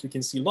JavaScript. You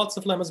can see lots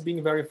of lemmas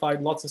being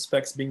verified, lots of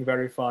specs being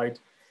verified.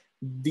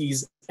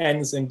 These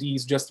N's and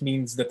D's just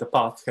means that the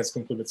path has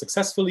concluded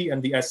successfully,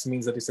 and the S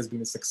means that this has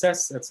been a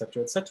success,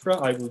 etc., etc.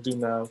 I will do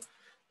now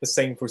the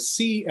same for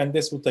C, and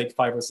this will take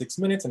 5 or 6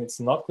 minutes, and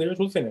it's not clear it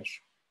will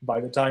finish by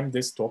the time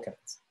this talk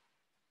ends.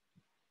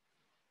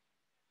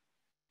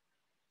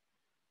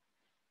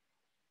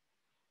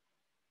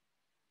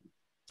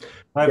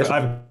 I have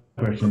a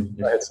question.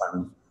 Go ahead,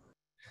 Simon.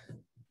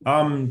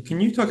 Can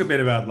you talk a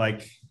bit about,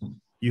 like,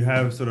 you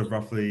have sort of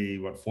roughly,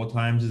 what, 4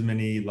 times as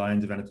many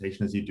lines of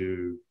annotation as you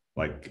do,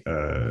 like,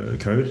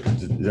 code?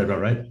 Is that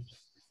about right?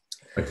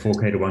 Like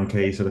 4K to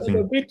 1K sort of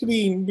thing?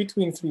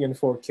 Between 3 and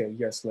 4K,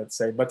 yes, let's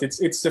say. But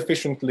it's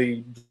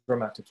sufficiently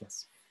dramatic,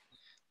 yes.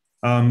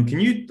 Can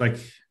you, like,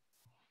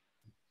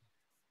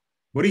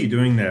 what are you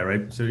doing there,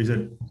 right? So is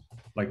it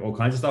like all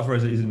kinds of stuff, or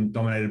is it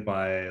dominated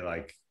by,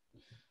 like,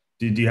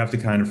 do you have to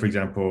kind of, for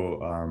example,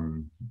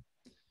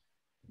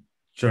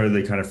 show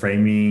the kind of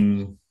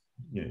framing,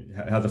 you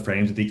know, how the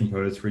frames are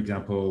decomposed, for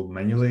example,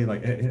 manually?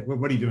 Like,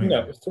 what are you doing?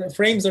 No,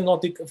 frames are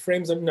not,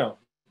 no,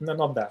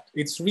 not that.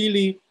 It's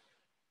really,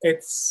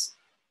 it's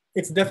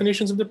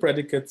definitions of the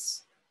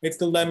predicates. It's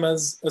the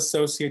lemmas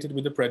associated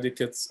with the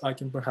predicates. I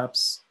can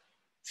perhaps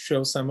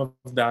show some of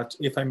that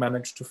if I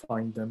manage to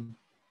find them.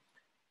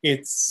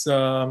 It's,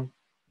 no,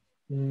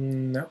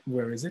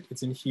 where is it?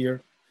 It's in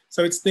here.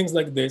 So it's things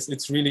like this.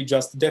 It's really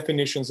just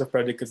definitions of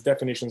predicates,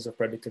 definitions of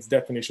predicates,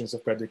 definitions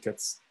of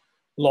predicates,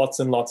 lots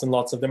and lots and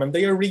lots of them. And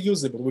they are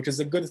reusable, which is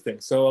a good thing.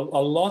 So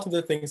a lot of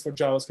the things for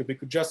JavaScript, we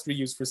could just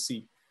reuse for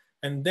C.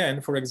 And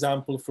then, for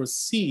example, for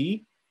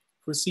C,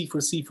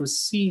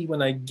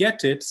 when I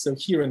get it, so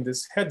here in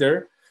this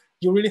header,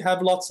 you really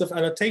have lots of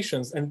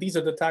annotations. And these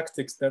are the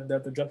tactics that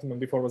the gentleman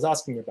before was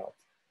asking about.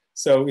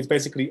 So it's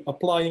basically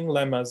applying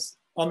lemmas,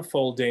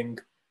 unfolding,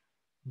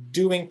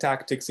 doing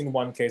tactics in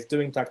one case,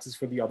 doing tactics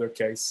for the other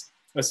case,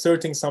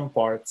 asserting some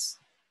parts,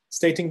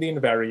 stating the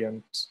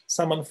invariant,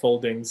 some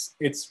unfoldings.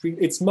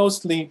 It's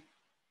mostly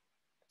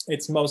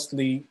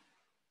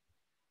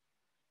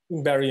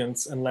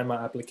invariants and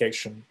lemma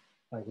application,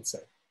 I would say.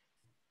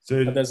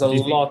 So but there's a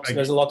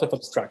lot of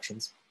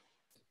abstractions.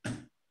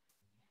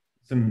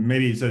 So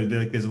maybe, so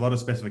there's a lot of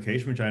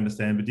specification, which I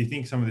understand, but do you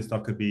think some of this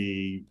stuff could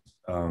be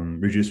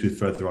reduced with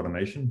further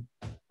automation?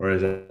 Or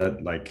is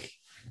that like...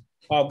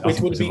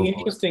 it would be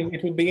interesting.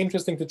 It would be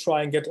interesting to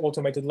try and get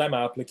automated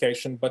lemma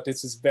application, but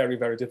this is very,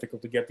 very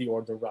difficult to get the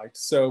order right.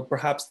 So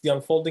perhaps the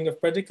unfolding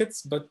of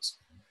predicates, but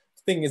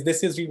the thing is,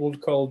 this is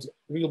real-world code,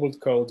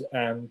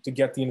 and to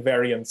get the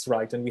invariants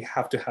right, and we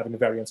have to have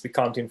invariants. We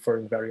can't infer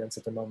invariants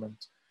at the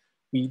moment.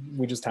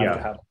 We just have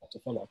to have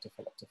a lot of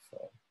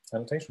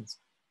annotations.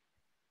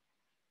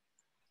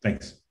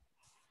 Thanks.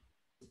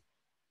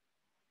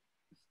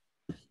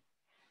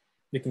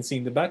 You can see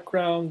in the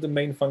background, the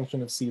main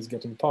function of C is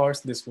getting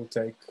parsed. This will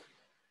take,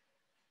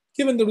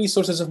 given the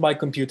resources of my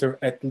computer,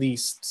 at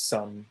least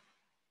some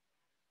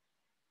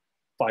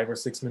 5 or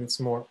 6 minutes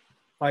more.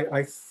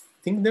 I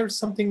think there's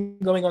something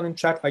going on in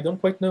chat. I don't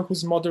quite know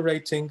who's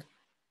moderating.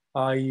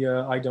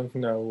 I don't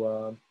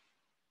know.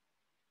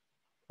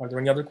 Are there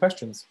any other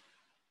questions?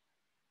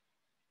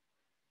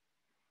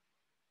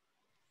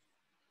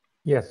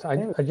 Yes,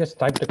 I just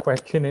typed a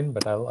question in,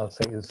 but I'll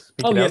say is.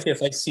 Oh, yes,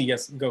 I see.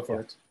 Yes, go for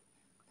it.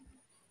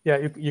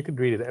 Yeah, you could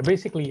read it.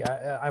 Basically,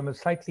 I'm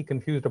slightly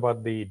confused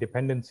about the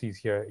dependencies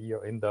here.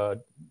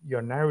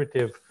 Your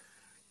narrative,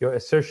 your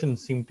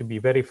assertions seem to be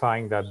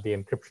verifying that the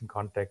encryption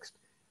context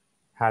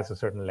has a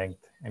certain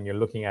length, and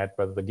you're looking at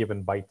whether the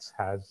given bytes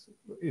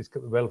is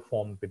well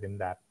formed within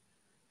that.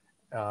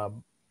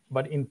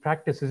 But in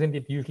practice, isn't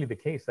it usually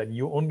the case that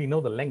you only know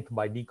the length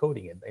by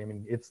decoding it? I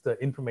mean, it's the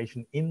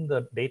information in the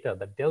data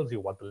that tells you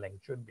what the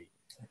length should be.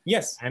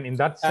 Yes. And in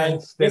that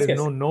sense, there is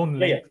no known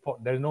length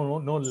there is no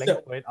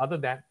length for it other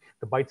than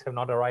the bytes have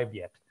not arrived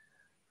yet.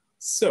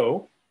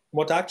 So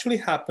what actually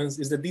happens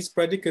is that these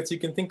predicates, you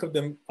can think of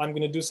them, I'm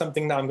going to do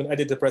something now, I'm going to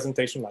edit the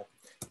presentation like.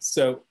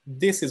 So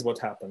this is what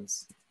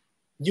happens.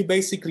 You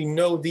basically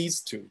know these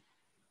two,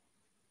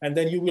 and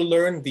then you will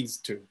learn these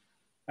two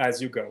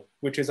as you go,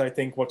 which is, I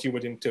think, what you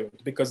would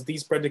intuit, because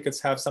these predicates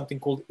have something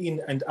called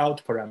in and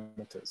out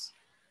parameters.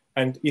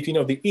 And if you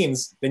know the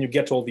ins, then you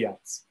get all the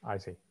outs. I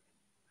see.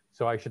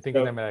 So I should think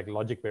of them like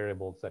logic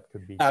variables that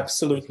could be.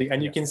 Absolutely.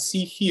 And you can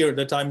see here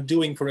that I'm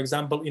doing, for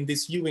example, in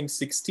this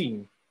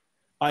uint16,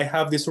 I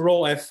have this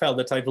raw FL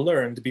that I've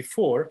learned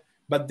before,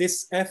 but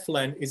this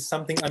FLN is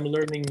something I'm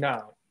learning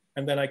now.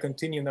 And then I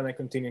continue, and then I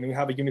continue. And we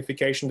have a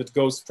unification that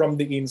goes from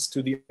the ins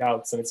to the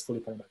outs, and it's fully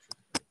parametric.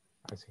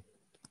 I see.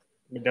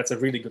 I mean, that's a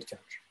really good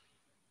catch.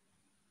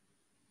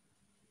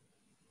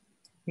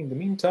 In the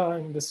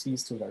meantime, the C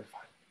is to verify.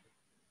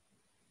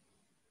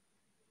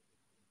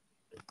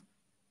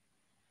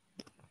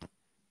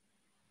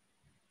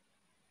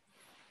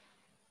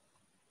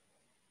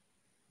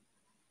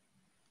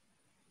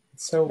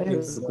 So I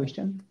have a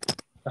question.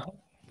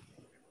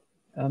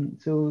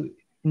 So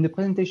in the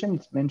presentation,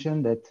 it's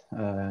mentioned that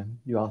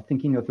you are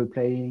thinking of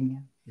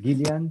applying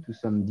Gillian to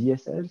some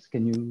DSLs.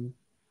 Can you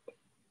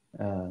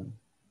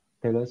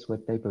tell us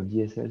what type of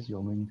DSLs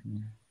you're going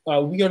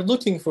to? We are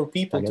looking for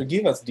people to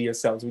give us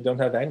DSLs. We don't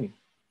have any.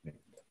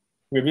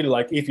 We really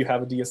like, if you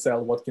have a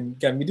DSL, what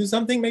can we do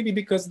something? Maybe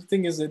because the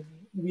thing is that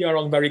we are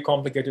on very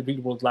complicated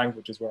real-world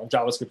languages. We're on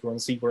JavaScript, we're on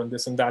C, we're on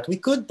this and that. We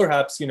could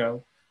perhaps, you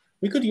know,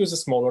 we could use a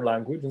smaller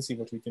language and see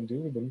what we can do.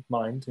 We wouldn't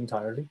mind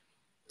entirely.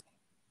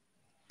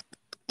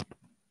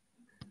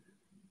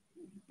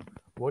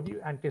 What do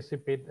you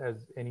anticipate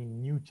as any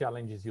new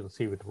challenges you'll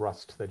see with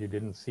Rust that you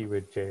didn't see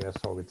with JS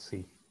or with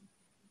C?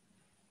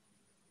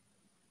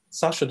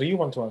 Sasha, do you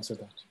want to answer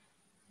that?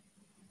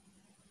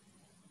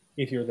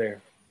 If you're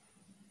there.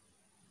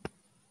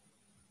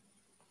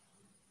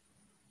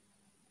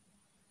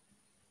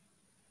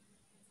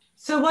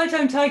 So why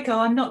don't I go?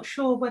 I'm not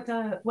sure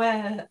whether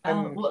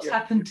what's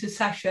happened to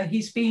Sasha.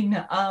 He's been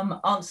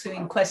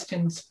answering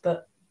questions,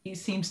 but he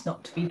seems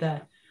not to be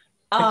there.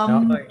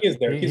 He is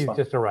there. He's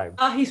just arrived.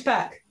 He's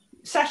back.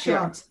 Sasha,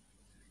 answer.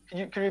 Can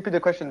you repeat the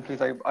question,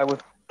 please? I was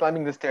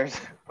climbing the stairs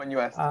when you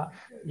asked.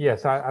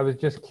 Yes, I was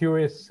just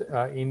curious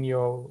in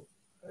your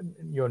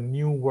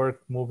new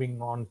work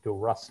moving on to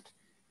Rust,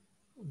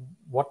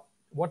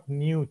 what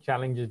new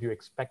challenges do you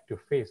expect to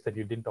face that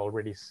you didn't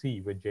already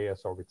see with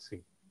JS or with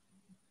C?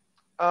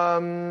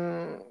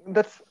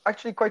 That's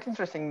actually quite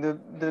interesting.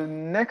 The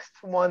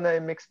next one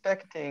I'm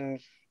expecting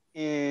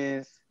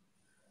is,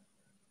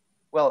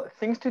 well,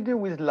 things to do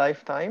with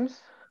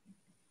lifetimes,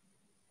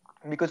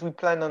 because we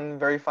plan on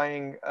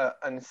verifying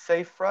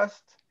unsafe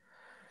Rust.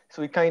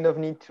 So we kind of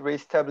need to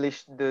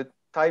reestablish the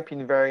type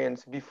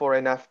invariants before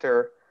and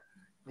after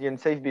the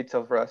unsafe bits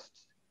of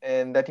Rust.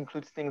 And that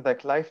includes things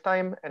like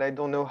lifetime. And I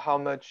don't know how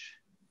much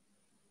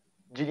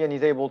Gillian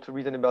is able to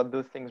reason about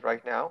those things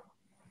right now.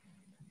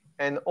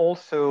 And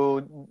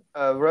also,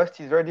 Rust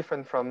is very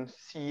different from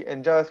C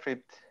and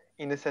JavaScript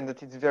in the sense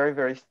that it's very,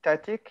 very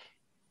static,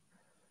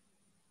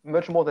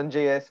 much more than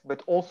JS,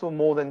 but also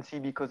more than C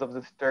because of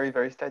the very,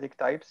 very static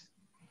types.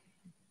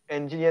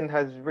 And Gillian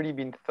has really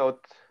been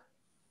thought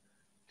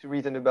to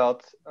reason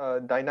about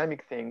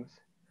dynamic things.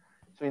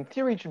 So in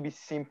theory, it should be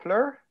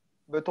simpler,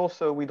 but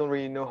also we don't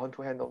really know how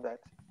to handle that.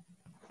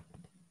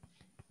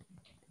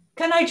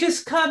 Can I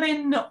just come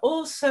in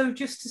also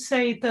just to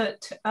say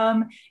that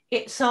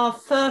it's our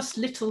first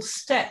little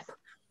step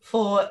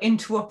for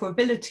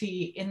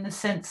interoperability in the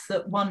sense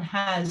that one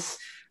has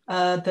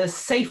the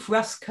safe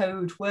Rust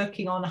code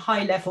working on a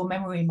high-level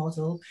memory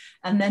model,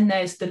 and then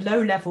there's the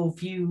low-level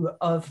view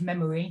of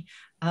memory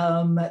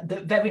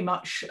that very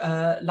much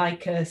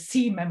like a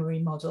C memory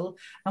model,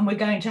 and we're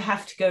going to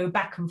have to go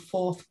back and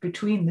forth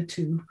between the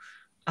two,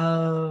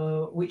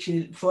 which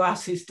is, for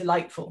us, is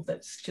delightful.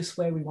 That's just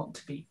where we want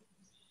to be.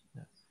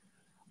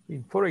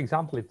 For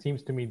example, it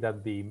seems to me that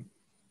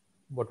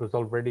what was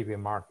already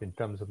remarked in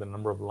terms of the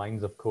number of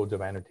lines of codes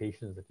of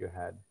annotations that you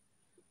had,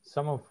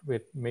 some of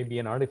it may be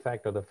an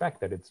artifact of the fact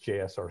that it's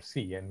JS or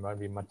C and might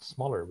be much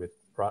smaller with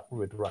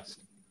Rust.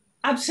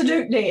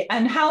 Absolutely.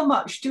 And how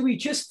much do we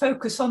just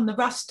focus on the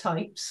Rust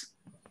types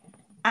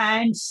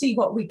and see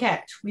what we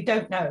get? We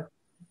don't know.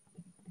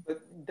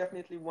 But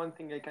definitely one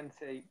thing I can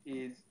say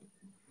is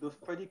those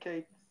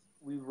predicates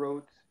we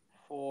wrote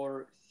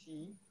for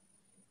C,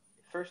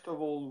 first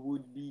of all,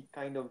 would be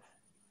kind of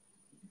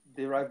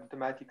derived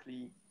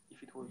automatically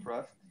if it was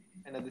Rust.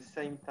 And at the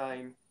same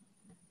time,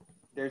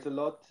 there's a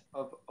lot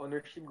of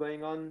ownership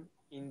going on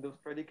in those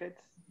predicates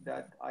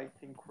that I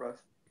think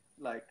Rust,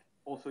 like,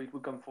 also it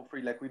would come for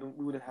free. Like we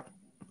wouldn't have to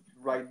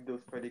write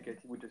those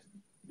predicates. It would just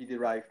be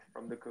derived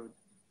from the code.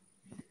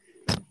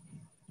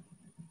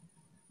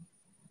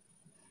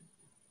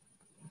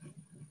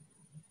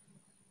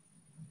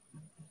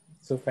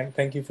 So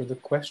thank you for the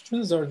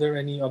questions. Are there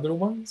any other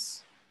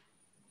ones?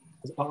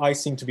 I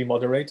seem to be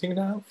moderating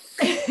now.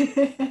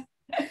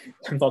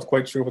 I'm not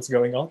quite sure what's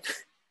going on.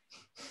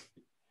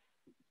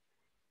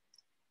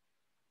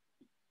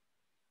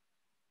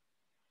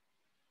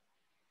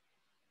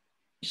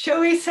 Shall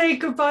we say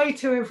goodbye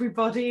to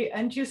everybody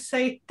and just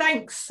say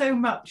thanks so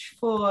much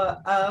for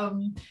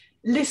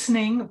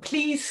listening?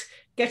 Please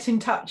get in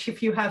touch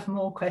if you have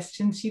more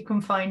questions. You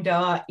can find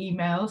our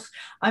emails.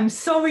 I'm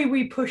sorry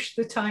we pushed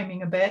the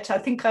timing a bit. I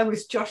think I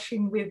was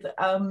joshing with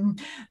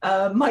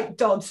Mike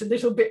Dodds a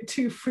little bit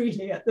too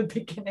freely at the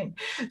beginning.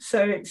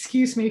 So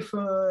excuse me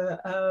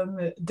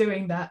for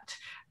doing that.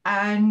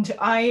 And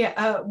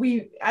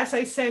as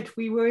I said,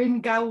 we were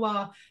in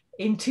Galois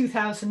in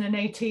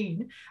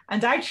 2018,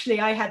 and actually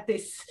I had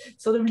this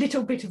sort of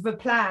little bit of a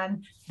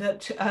plan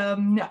that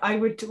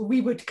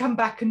we would come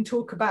back and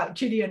talk about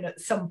Gillian at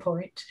some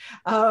point,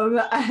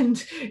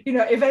 and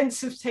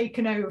events have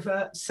taken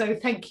over, so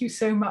thank you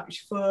so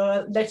much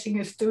for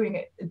letting us do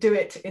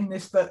it in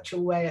this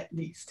virtual way at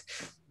least.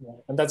 Yeah,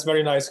 and that's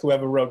very nice,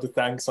 whoever wrote the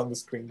thanks on the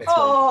screen. That's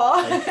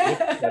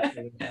that's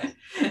really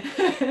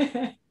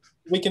nice.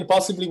 We can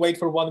possibly wait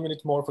for 1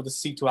 minute more for the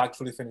C to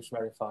actually finish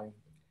verifying.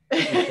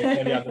 If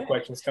any other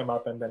questions come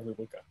up, and then we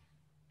will go.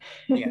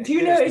 Yeah, do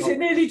you know, is it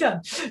nearly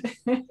done?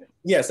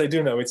 Yes, I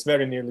do know, it's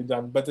very nearly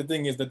done. But the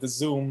thing is that the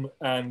Zoom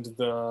and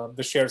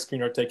the share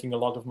screen are taking a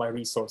lot of my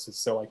resources,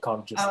 so I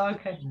can't just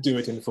do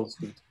it in full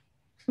speed.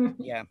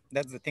 Yeah,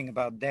 that's the thing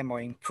about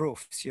demoing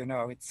proofs,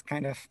 it's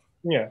kind of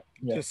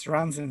just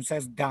runs and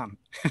says done.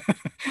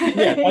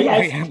 Yeah,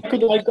 I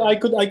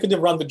could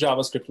have run the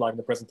JavaScript live in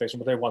the presentation,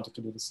 but I wanted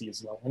to do the C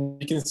as well.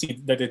 And you can see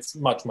that it's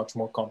much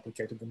more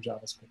complicated than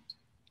JavaScript.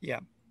 Yeah.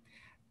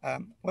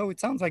 Well, it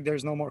sounds like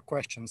there's no more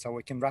questions, so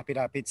we can wrap it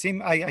up. It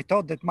seemed I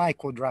thought that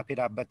Mike would wrap it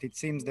up, but it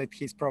seems that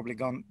he's probably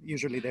gone.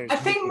 Usually there's. I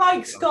think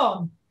Mike's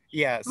gone.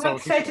 Yeah.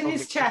 Mike said in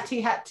his chat he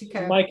had to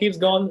go. Mike is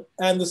gone,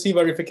 and the C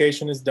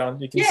verification is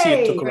done. You can see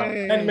it took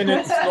around 10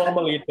 minutes.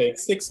 Normally it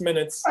takes 6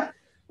 minutes.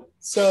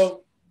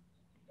 So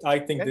I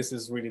think this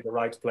is really the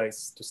right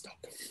place to stop.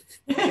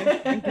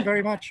 Thank you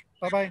very much.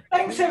 Bye-bye.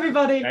 Thanks,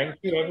 everybody. Thank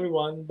you,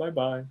 everyone.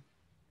 Bye-bye.